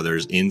Mario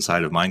Brothers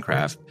inside of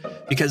Minecraft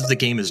because the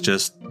game is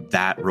just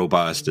that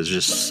robust. There's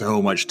just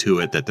so much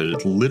to it that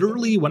there's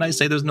literally, when I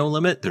say there's no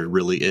limit, there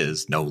really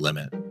is no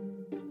limit.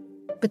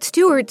 But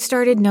Stuart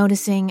started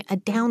noticing a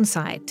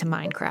downside to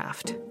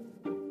Minecraft.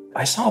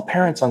 I saw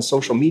parents on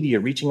social media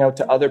reaching out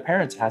to other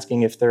parents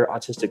asking if their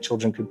autistic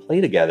children could play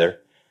together.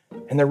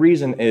 And the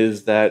reason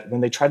is that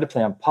when they tried to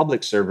play on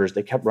public servers,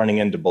 they kept running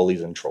into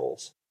bullies and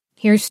trolls.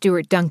 Here's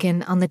Stuart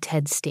Duncan on the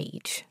TED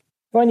stage.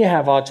 When you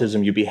have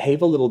autism, you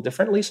behave a little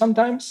differently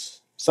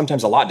sometimes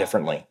a lot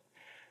differently.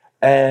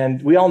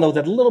 And we all know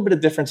that a little bit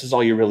of difference is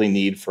all you really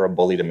need for a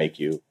bully to make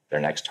you their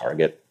next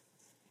target.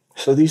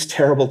 So these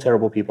terrible,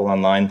 terrible people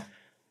online,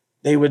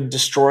 they would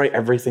destroy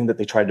everything that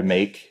they tried to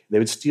make. They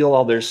would steal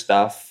all their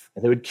stuff,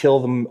 and they would kill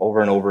them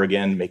over and over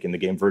again, making the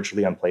game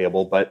virtually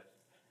unplayable. But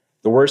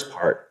the worst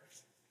part,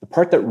 the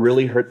part that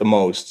really hurt the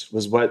most,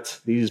 was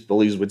what these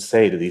bullies would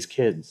say to these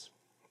kids.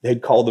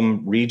 They'd call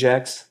them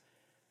rejects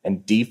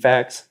and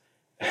defects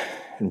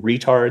and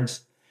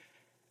retards.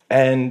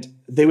 And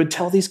they would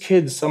tell these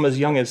kids, some as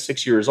young as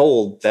 6 years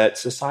old, that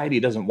society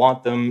doesn't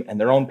want them and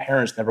their own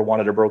parents never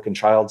wanted a broken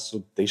child,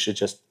 so they should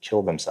just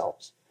kill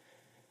themselves.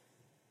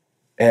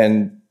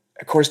 And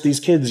of course, these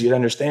kids, you'd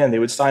understand, they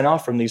would sign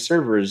off from these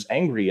servers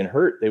angry and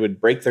hurt. They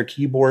would break their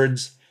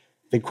keyboards.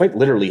 They'd quite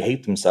literally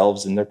hate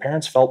themselves, and their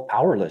parents felt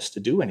powerless to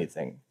do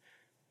anything.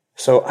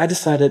 So I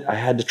decided I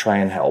had to try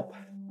and help.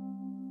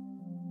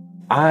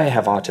 I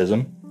have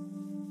autism.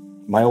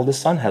 My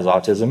oldest son has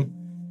autism.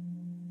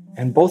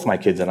 And both my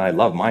kids and I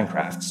love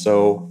Minecraft,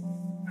 so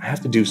I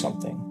have to do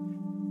something.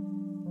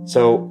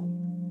 So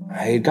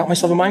I got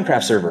myself a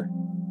Minecraft server.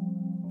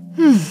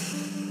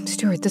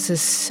 Stuart, this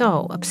is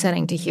so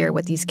upsetting to hear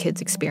what these kids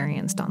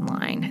experienced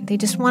online. They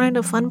just wanted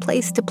a fun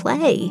place to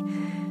play.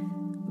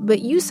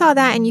 But you saw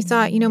that and you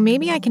thought,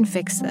 maybe I can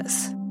fix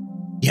this.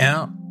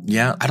 Yeah.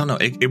 I don't know.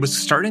 It was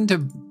starting to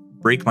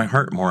break my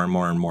heart more and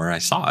more and more. I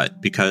saw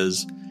it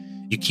because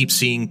you keep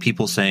seeing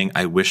people saying,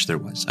 I wish there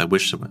was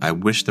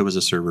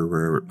a server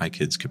where my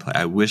kids could play.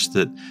 I wish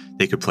that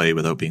they could play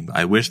without being,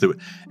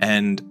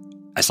 and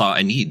I saw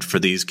a need for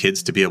these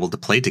kids to be able to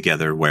play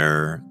together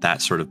where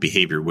that sort of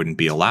behavior wouldn't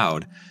be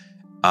allowed.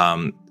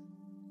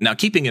 Now,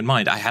 keeping in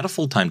mind, I had a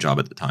full-time job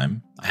at the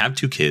time. I have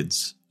 2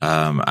 kids.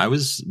 I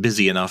was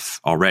busy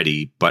enough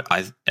already, but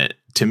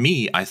to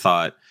me, I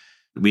thought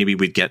maybe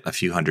we'd get a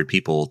few hundred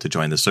people to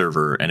join the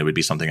server and it would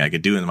be something I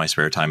could do in my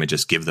spare time and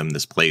just give them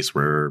this place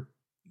where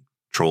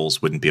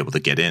trolls wouldn't be able to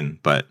get in.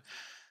 But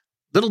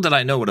little did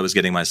I know what I was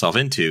getting myself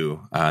into.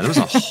 There was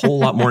a whole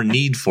lot more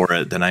need for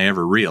it than I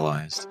ever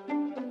realized.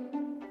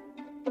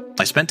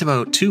 I spent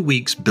about 2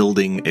 weeks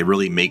building a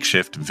really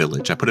makeshift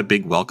village. I put a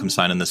big welcome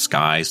sign in the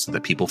sky so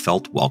that people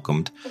felt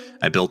welcomed.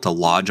 I built a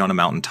lodge on a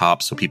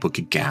mountaintop so people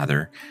could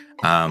gather.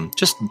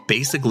 Just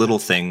basic little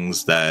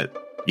things that,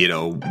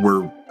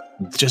 were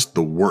just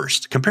the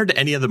worst. Compared to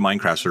any other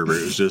Minecraft server,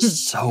 it was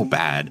just so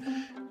bad.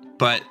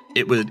 But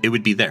it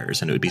would be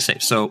theirs and it would be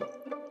safe. So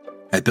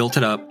I built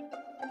it up.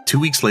 2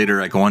 weeks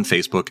later, I go on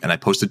Facebook and I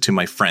posted to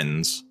my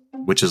friends,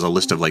 which is a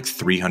list of like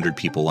 300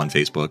 people on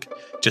Facebook,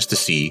 just to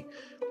see.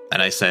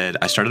 And I said,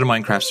 I started a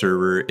Minecraft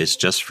server. It's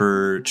just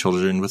for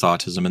children with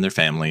autism and their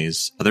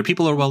families. Other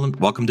people are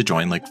welcome to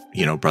join, like,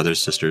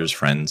 brothers, sisters,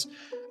 friends.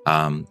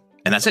 And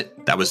that's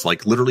it. That was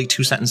like literally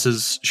 2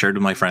 sentences shared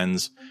with my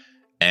friends.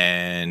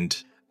 And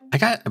I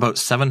got about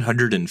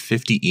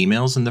 750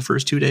 emails in the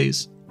first 2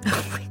 days.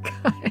 Oh my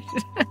God.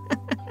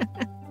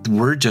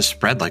 Word just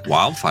spread like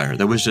wildfire.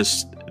 There was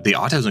just, the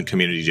autism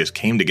community just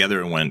came together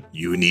and went,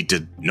 you need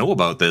to know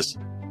about this.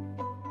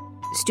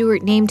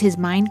 Stuart named his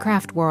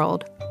Minecraft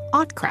world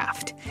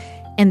Autcraft.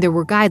 And there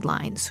were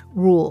guidelines,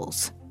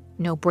 rules.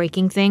 No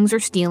breaking things or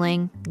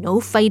stealing,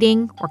 no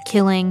fighting or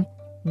killing,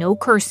 no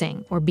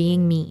cursing or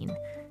being mean.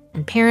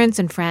 And parents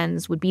and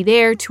friends would be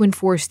there to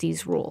enforce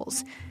these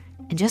rules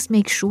and just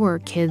make sure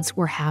kids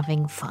were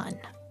having fun.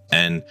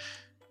 And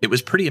it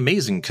was pretty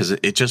amazing because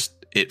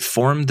it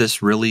formed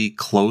this really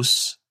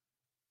close,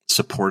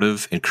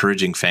 supportive,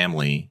 encouraging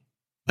family,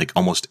 like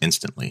almost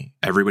instantly.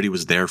 Everybody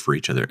was there for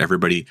each other.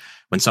 Everybody,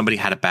 when somebody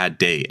had a bad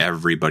day,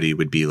 everybody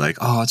would be like,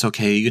 oh, it's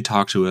okay. You can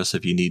talk to us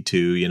if you need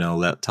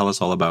to, tell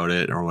us all about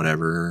it or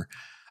whatever.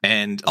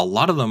 And a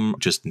lot of them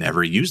just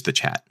never used the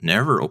chat,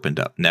 never opened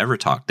up, never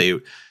talked.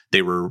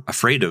 They were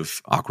afraid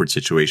of awkward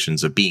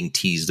situations, of being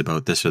teased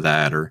about this or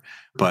that,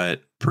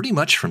 but pretty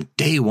much from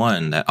day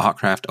one that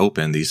Autcraft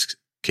opened, these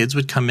kids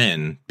would come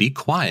in, be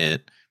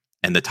quiet,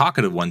 and the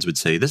talkative ones would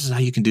say, this is how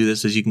you can do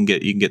this, is you can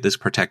get this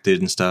protected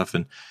and stuff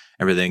and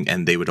everything,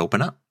 and they would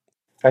open up.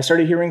 I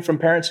started hearing from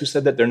parents who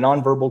said that their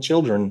nonverbal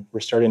children were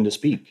starting to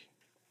speak.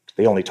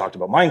 They only talked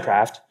about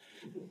Minecraft,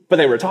 but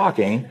they were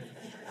talking.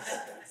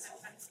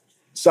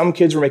 Some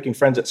kids were making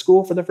friends at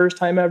school for the first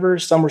time ever.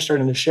 Some were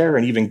starting to share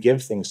and even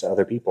give things to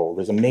other people. It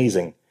was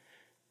amazing.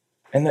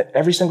 And that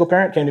every single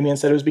parent came to me and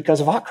said it was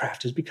because of Autcraft.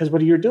 It was because of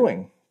what you're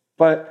doing.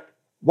 But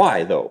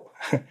why, though?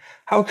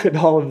 How could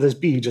all of this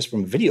be just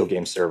from a video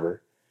game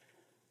server?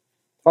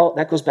 Well,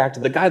 that goes back to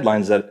the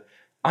guidelines that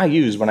I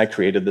used when I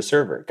created the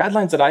server.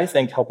 Guidelines that I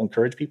think help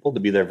encourage people to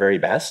be their very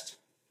best,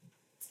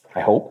 I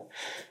hope.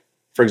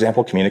 For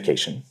example,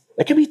 communication.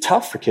 It can be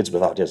tough for kids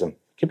with autism.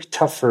 It can be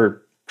tough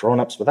for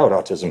grown-ups without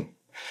autism.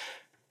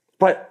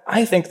 But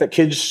I think that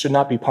kids should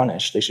not be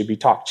punished. They should be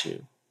talked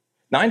to.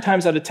 9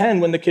 times out of 10,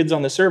 when the kids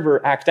on the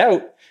server act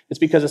out, it's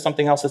because of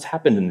something else that's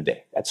happened in the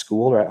day, at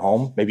school or at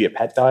home. Maybe a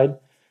pet died.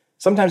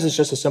 Sometimes it's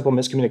just a simple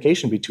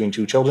miscommunication between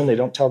two children. They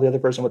don't tell the other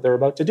person what they're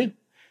about to do.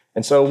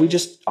 And so we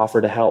just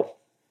offer to help.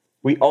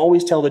 We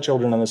always tell the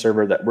children on the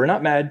server that we're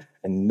not mad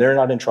and they're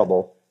not in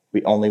trouble.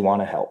 We only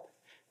want to help.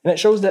 And it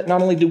shows that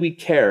not only do we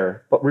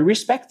care, but we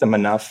respect them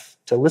enough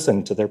to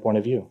listen to their point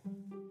of view.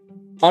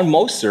 On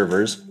most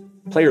servers,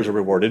 players are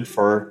rewarded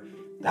for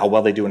how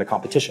well they do in a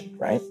competition,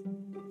 right?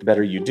 The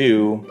better you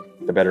do,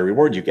 the better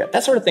reward you get.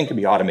 That sort of thing can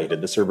be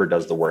automated. The server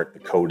does the work, the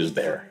code is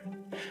there.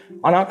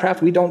 On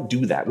Outcraft, we don't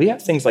do that. We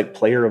have things like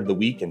Player of the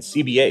Week and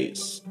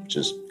CBAs, which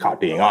is caught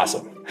being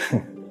awesome.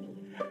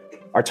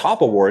 Our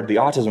top award, the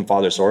Autism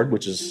Father Sword,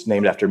 which is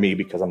named after me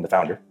because I'm the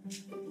founder,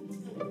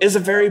 is a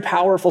very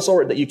powerful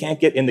sword that you can't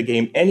get in the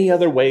game any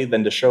other way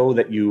than to show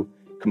that you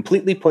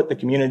completely put the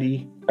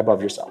community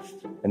above yourself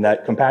and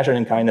that compassion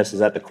and kindness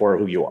is at the core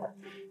of who you are.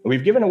 And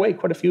we've given away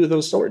quite a few of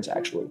those swords,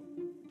 actually.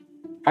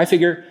 I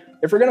figure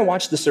if we're going to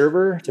watch the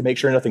server to make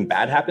sure nothing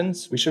bad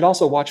happens, we should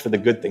also watch for the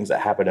good things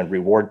that happen and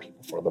reward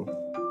people for them.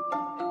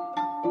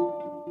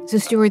 So,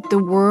 Stuart,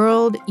 the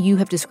world you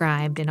have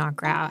described in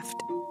Outcraft,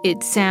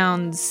 it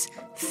sounds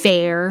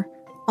fair,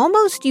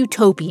 almost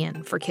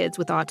utopian for kids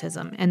with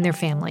autism and their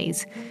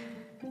families.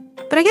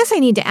 But I guess I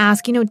need to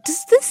ask,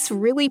 does this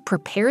really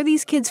prepare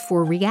these kids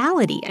for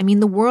reality? I mean,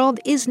 the world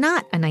is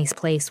not a nice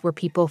place where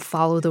people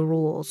follow the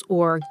rules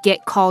or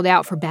get called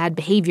out for bad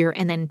behavior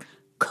and then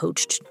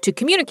coached to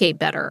communicate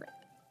better.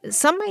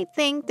 Some might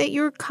think that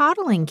you're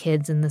coddling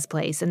kids in this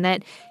place and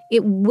that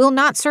it will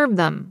not serve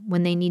them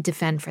when they need to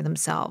fend for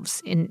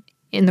themselves in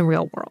the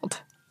real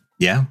world.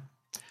 Yeah.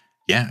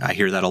 Yeah, I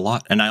hear that a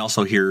lot. And I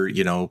also hear,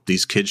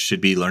 these kids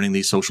should be learning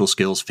these social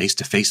skills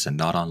face-to-face and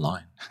not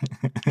online.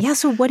 Yeah,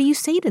 so what do you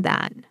say to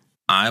that?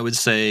 I would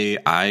say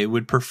I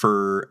would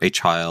prefer a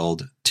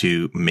child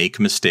to make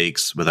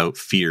mistakes without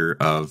fear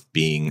of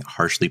being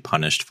harshly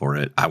punished for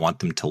it. I want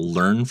them to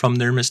learn from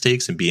their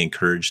mistakes and be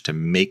encouraged to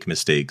make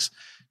mistakes,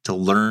 to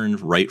learn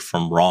right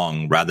from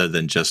wrong rather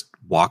than just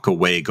walk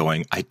away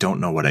going, I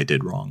don't know what I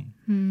did wrong.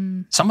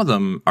 Some of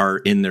them are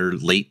in their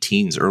late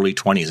teens, early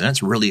 20s, and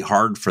it's really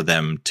hard for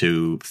them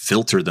to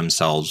filter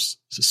themselves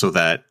so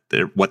that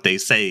what they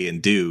say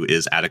and do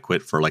is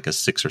adequate for like a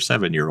 6 or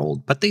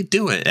 7-year-old. But they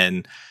do it.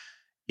 And,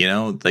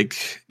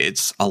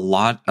 it's a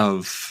lot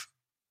of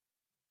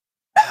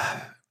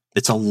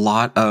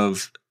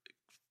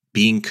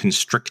being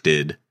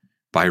constricted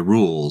by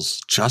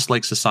rules, just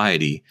like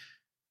society,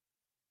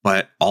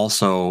 but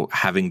also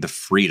having the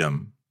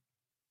freedom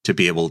to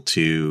be able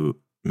to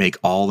make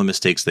all the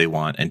mistakes they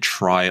want and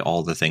try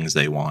all the things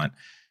they want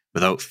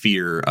without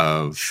fear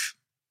of,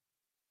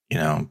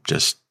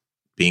 just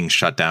being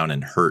shut down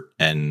and hurt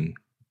and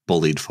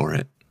bullied for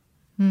it.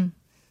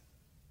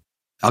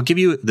 I'll give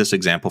you this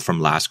example from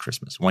last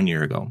Christmas, 1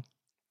 year ago.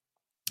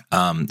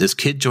 This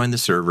kid joined the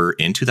server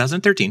in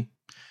 2013,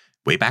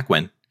 way back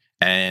when,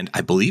 and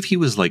I believe he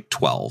was like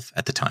 12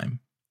 at the time.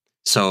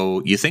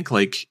 So you think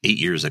like 8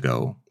 years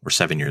ago or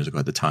 7 years ago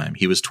at the time,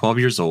 he was 12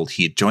 years old.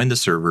 He had joined the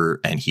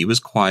server and he was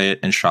quiet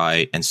and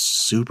shy and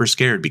super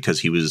scared because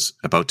he was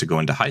about to go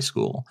into high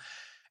school.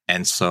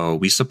 And so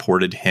we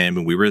supported him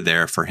and we were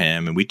there for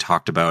him and we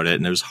talked about it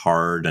and it was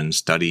hard and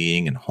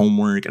studying and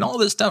homework and all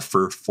this stuff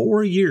for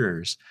 4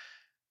 years.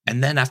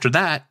 And then after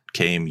that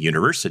came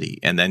university.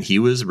 And then he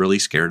was really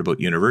scared about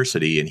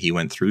university and he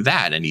went through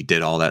that and he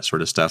did all that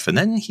sort of stuff. And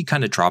then he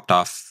kind of dropped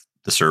off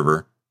the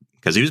server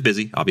because he was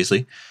busy,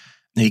 obviously.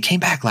 And he came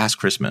back last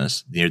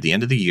Christmas near the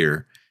end of the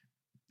year.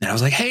 And I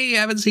was like, hey,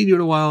 I haven't seen you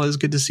in a while. It's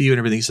good to see you and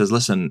everything. He says,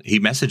 listen, he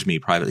messaged me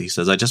privately. He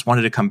says, I just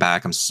wanted to come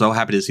back. I'm so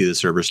happy to see the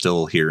server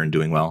still here and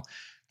doing well.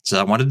 So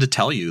I wanted to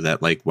tell you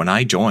that when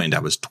I joined, I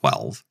was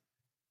 12.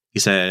 He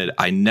said,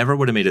 I never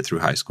would have made it through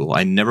high school.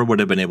 I never would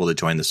have been able to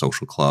join the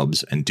social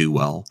clubs and do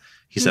well.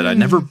 He said, I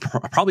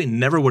probably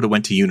never would have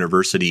went to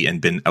university and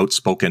been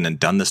outspoken and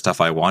done the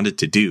stuff I wanted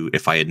to do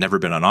if I had never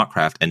been on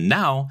Outcraft. And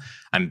now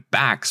I'm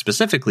back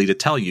specifically to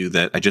tell you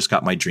that I just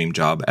got my dream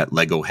job at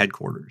LEGO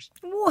headquarters.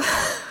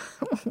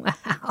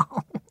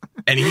 Wow.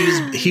 And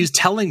he's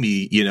telling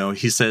me,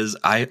 he says,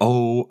 I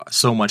owe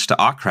so much to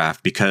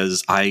Outcraft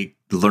because I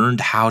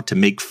learned how to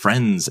make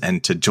friends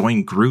and to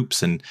join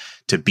groups and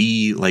to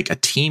be like a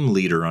team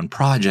leader on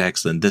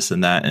projects and this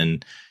and that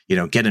and,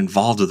 get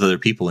involved with other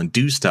people and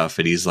do stuff.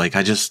 And he's like,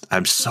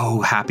 I'm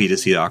so happy to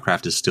see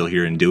Outcraft is still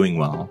here and doing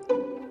well.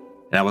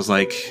 And I was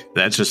like,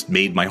 that just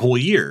made my whole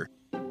year.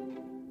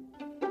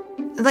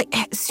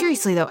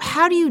 Seriously, though,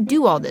 how do you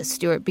do all this,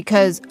 Stuart?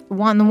 Because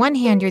on the one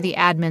hand, you're the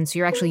admin, so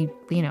you're actually,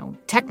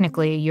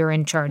 technically you're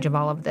in charge of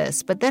all of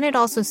this. But then it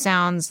also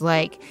sounds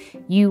like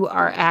you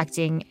are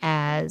acting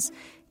as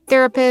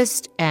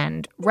therapist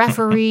and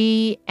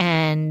referee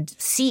and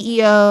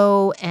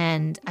CEO.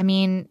 And,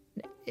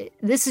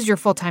 this is your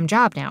full-time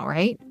job now,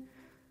 right?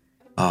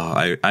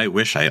 I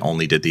wish I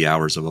only did the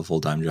hours of a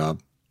full-time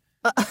job.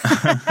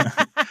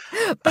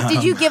 But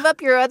did you give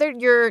up your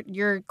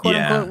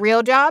quote-unquote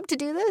real job to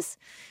do this?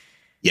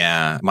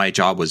 Yeah, my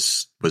job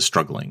was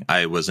struggling.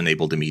 I wasn't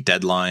able to meet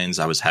deadlines.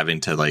 I was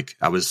having to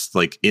I was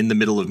in the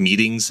middle of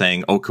meetings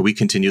saying, "Oh, could we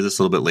continue this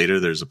a little bit later?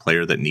 There's a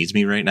player that needs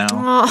me right now."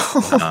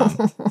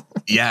 Oh.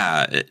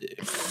 Yeah,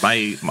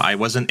 I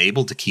wasn't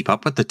able to keep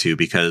up with the two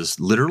because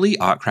literally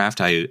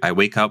Ottcraft, I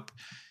wake up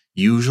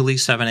usually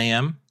 7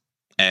 a.m.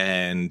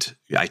 and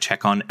I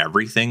check on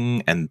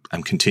everything, and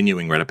I'm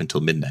continuing right up until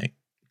midnight.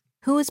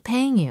 Who is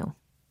paying you?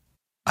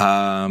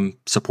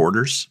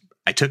 Supporters.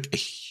 I took a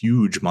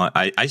huge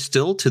I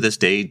still to this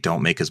day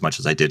don't make as much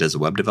as I did as a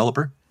web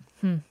developer.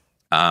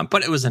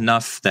 But it was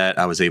enough that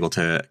I was able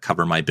to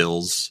cover my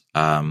bills.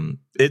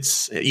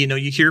 It's,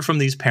 you hear from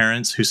these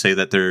parents who say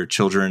that their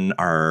children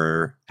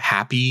are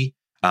happy.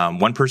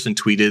 One person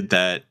tweeted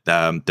that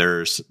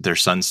their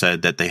son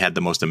said that they had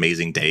the most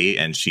amazing day,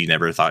 and she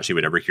never thought she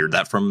would ever hear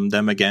that from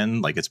them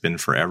again. Like, it's been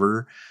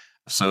forever.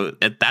 So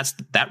that's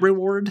that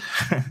reward.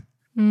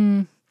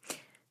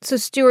 So,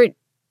 Stuart,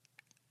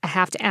 I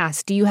have to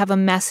ask, do you have a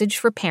message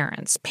for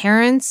parents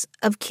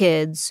of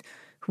kids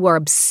who are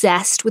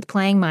obsessed with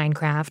playing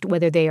Minecraft,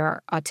 whether they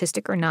are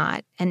autistic or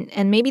not,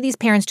 and maybe these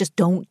parents just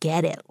don't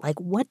get it? Like,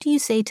 what do you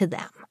say to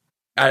them?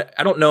 I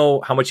don't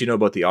know how much you know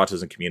about the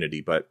autism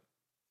community, but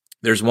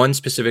there's one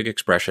specific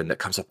expression that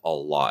comes up a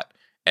lot,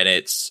 and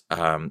it's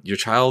your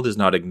child is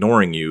not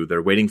ignoring you,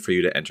 they're waiting for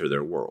you to enter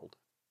their world.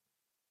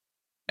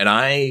 And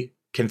I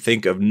can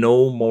think of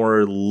no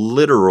more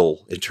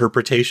literal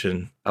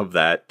interpretation of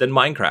that than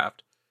Minecraft.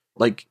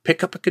 Like,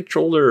 pick up a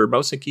controller or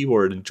mouse and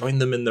keyboard and join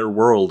them in their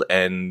world,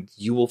 and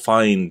you will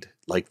find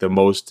the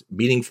most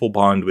meaningful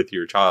bond with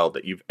your child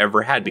that you've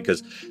ever had,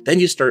 because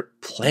then you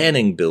start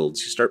planning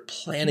builds, you start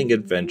planning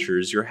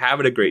adventures, you're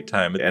having a great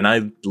time. And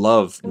I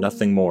love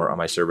nothing more on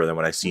my server than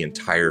when I see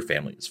entire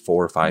families,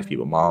 4 or 5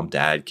 people, mom,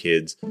 dad,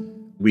 kids.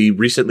 We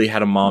recently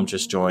had a mom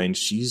just join.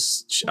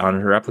 She's on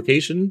her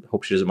application.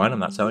 Hope she doesn't mind. I'm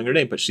not telling her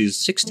name, but she's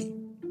 60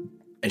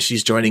 and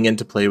she's joining in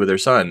to play with her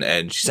son,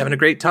 and she's having a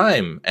great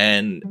time.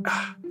 And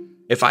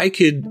if I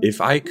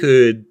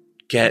could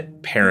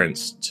get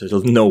parents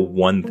to know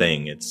one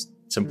thing, it's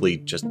simply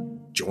just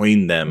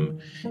join them.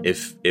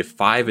 If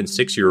 5 and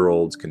 6 year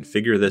olds can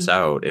figure this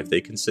out, if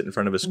they can sit in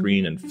front of a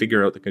screen and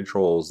figure out the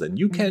controls, then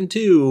you can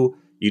too.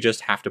 You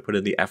just have to put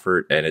in the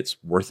effort, and it's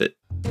worth it.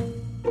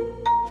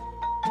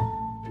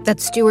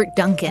 That's Stuart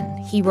Duncan.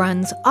 He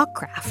runs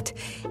Ottcraft,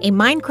 a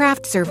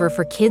Minecraft server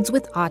for kids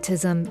with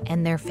autism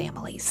and their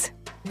families.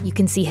 You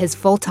can see his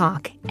full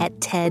talk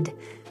at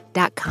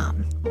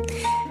TED.com.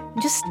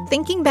 Just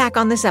thinking back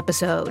on this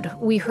episode,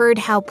 we heard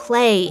how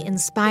play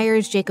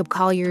inspires Jacob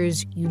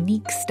Collier's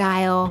unique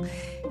style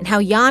and how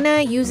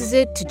Yana uses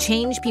it to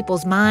change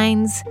people's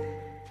minds.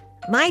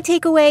 My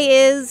takeaway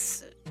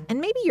is, and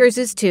maybe yours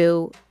is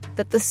too,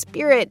 that the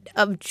spirit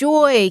of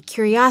joy,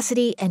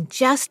 curiosity, and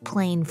just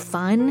plain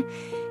fun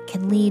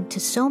can lead to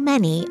so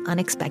many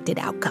unexpected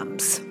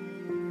outcomes.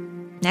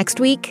 Next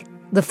week,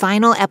 the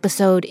final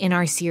episode in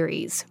our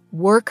series,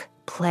 Work,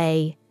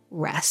 Play,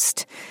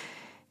 Rest.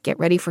 Get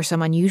ready for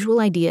some unusual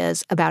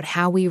ideas about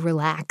how we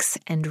relax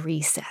and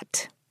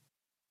reset.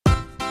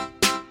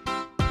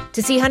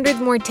 To see hundreds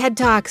more TED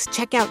Talks,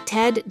 check out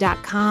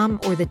TED.com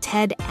or the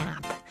TED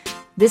app.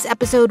 This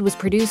episode was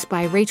produced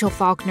by Rachel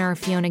Faulkner,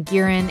 Fiona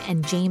Guerin,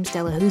 and James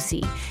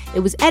Delahousie.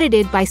 It was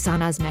edited by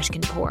Sanaz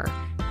Meshkinpour.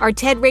 Our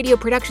TED Radio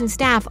production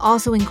staff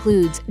also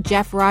includes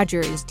Jeff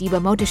Rogers, Diba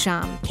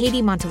Mohtasham,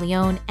 Katie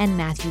Monteleone, and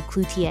Matthew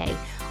Cloutier.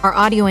 Our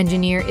audio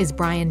engineer is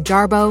Brian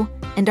Jarbo,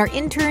 and our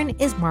intern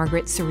is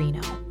Margaret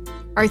Serino.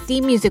 Our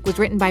theme music was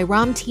written by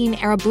Ramteen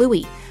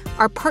Arablouei.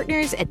 Our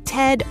partners at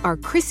TED are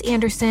Chris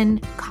Anderson,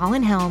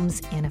 Colin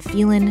Helms, Anna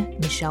Phelan,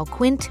 Michelle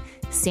Quint,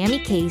 Sammy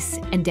Case,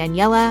 and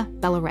Daniela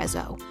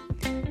Bellarezo.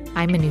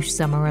 I'm Manoush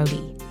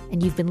Zomorodi,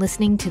 and you've been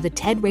listening to the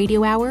TED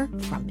Radio Hour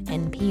from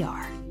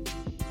NPR.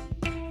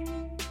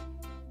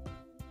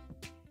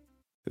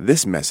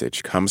 This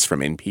message comes from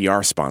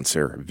NPR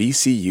sponsor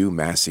VCU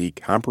Massey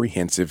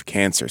Comprehensive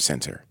Cancer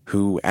Center,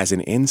 who, as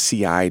an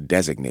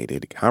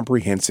NCI-designated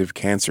comprehensive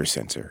cancer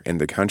center in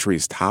the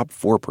country's top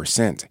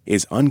 4%,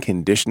 is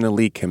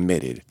unconditionally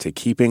committed to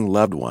keeping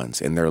loved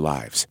ones in their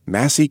lives.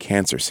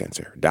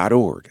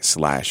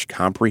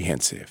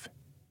 MasseyCancerCenter.org/comprehensive.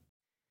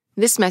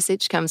 This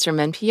message comes from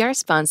NPR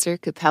sponsor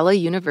Capella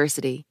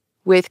University.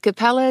 With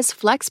Capella's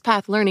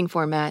FlexPath learning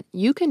format,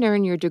 you can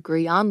earn your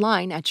degree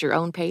online at your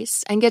own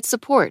pace and get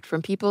support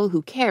from people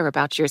who care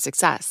about your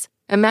success.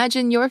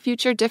 Imagine your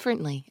future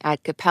differently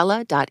at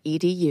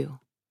capella.edu.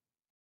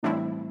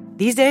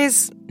 These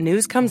days,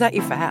 news comes at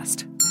you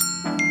fast.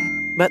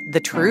 But the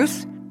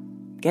truth?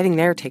 Getting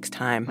there takes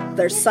time.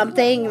 There's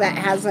something that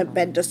hasn't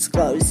been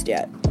disclosed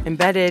yet.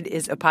 Embedded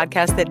is a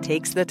podcast that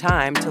takes the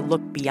time to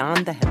look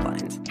beyond the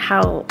headlines.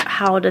 How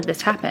did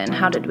this happen?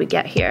 How did we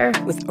get here?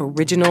 With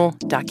original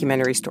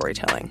documentary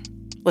storytelling.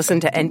 Listen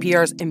to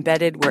NPR's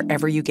Embedded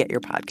wherever you get your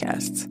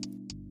podcasts.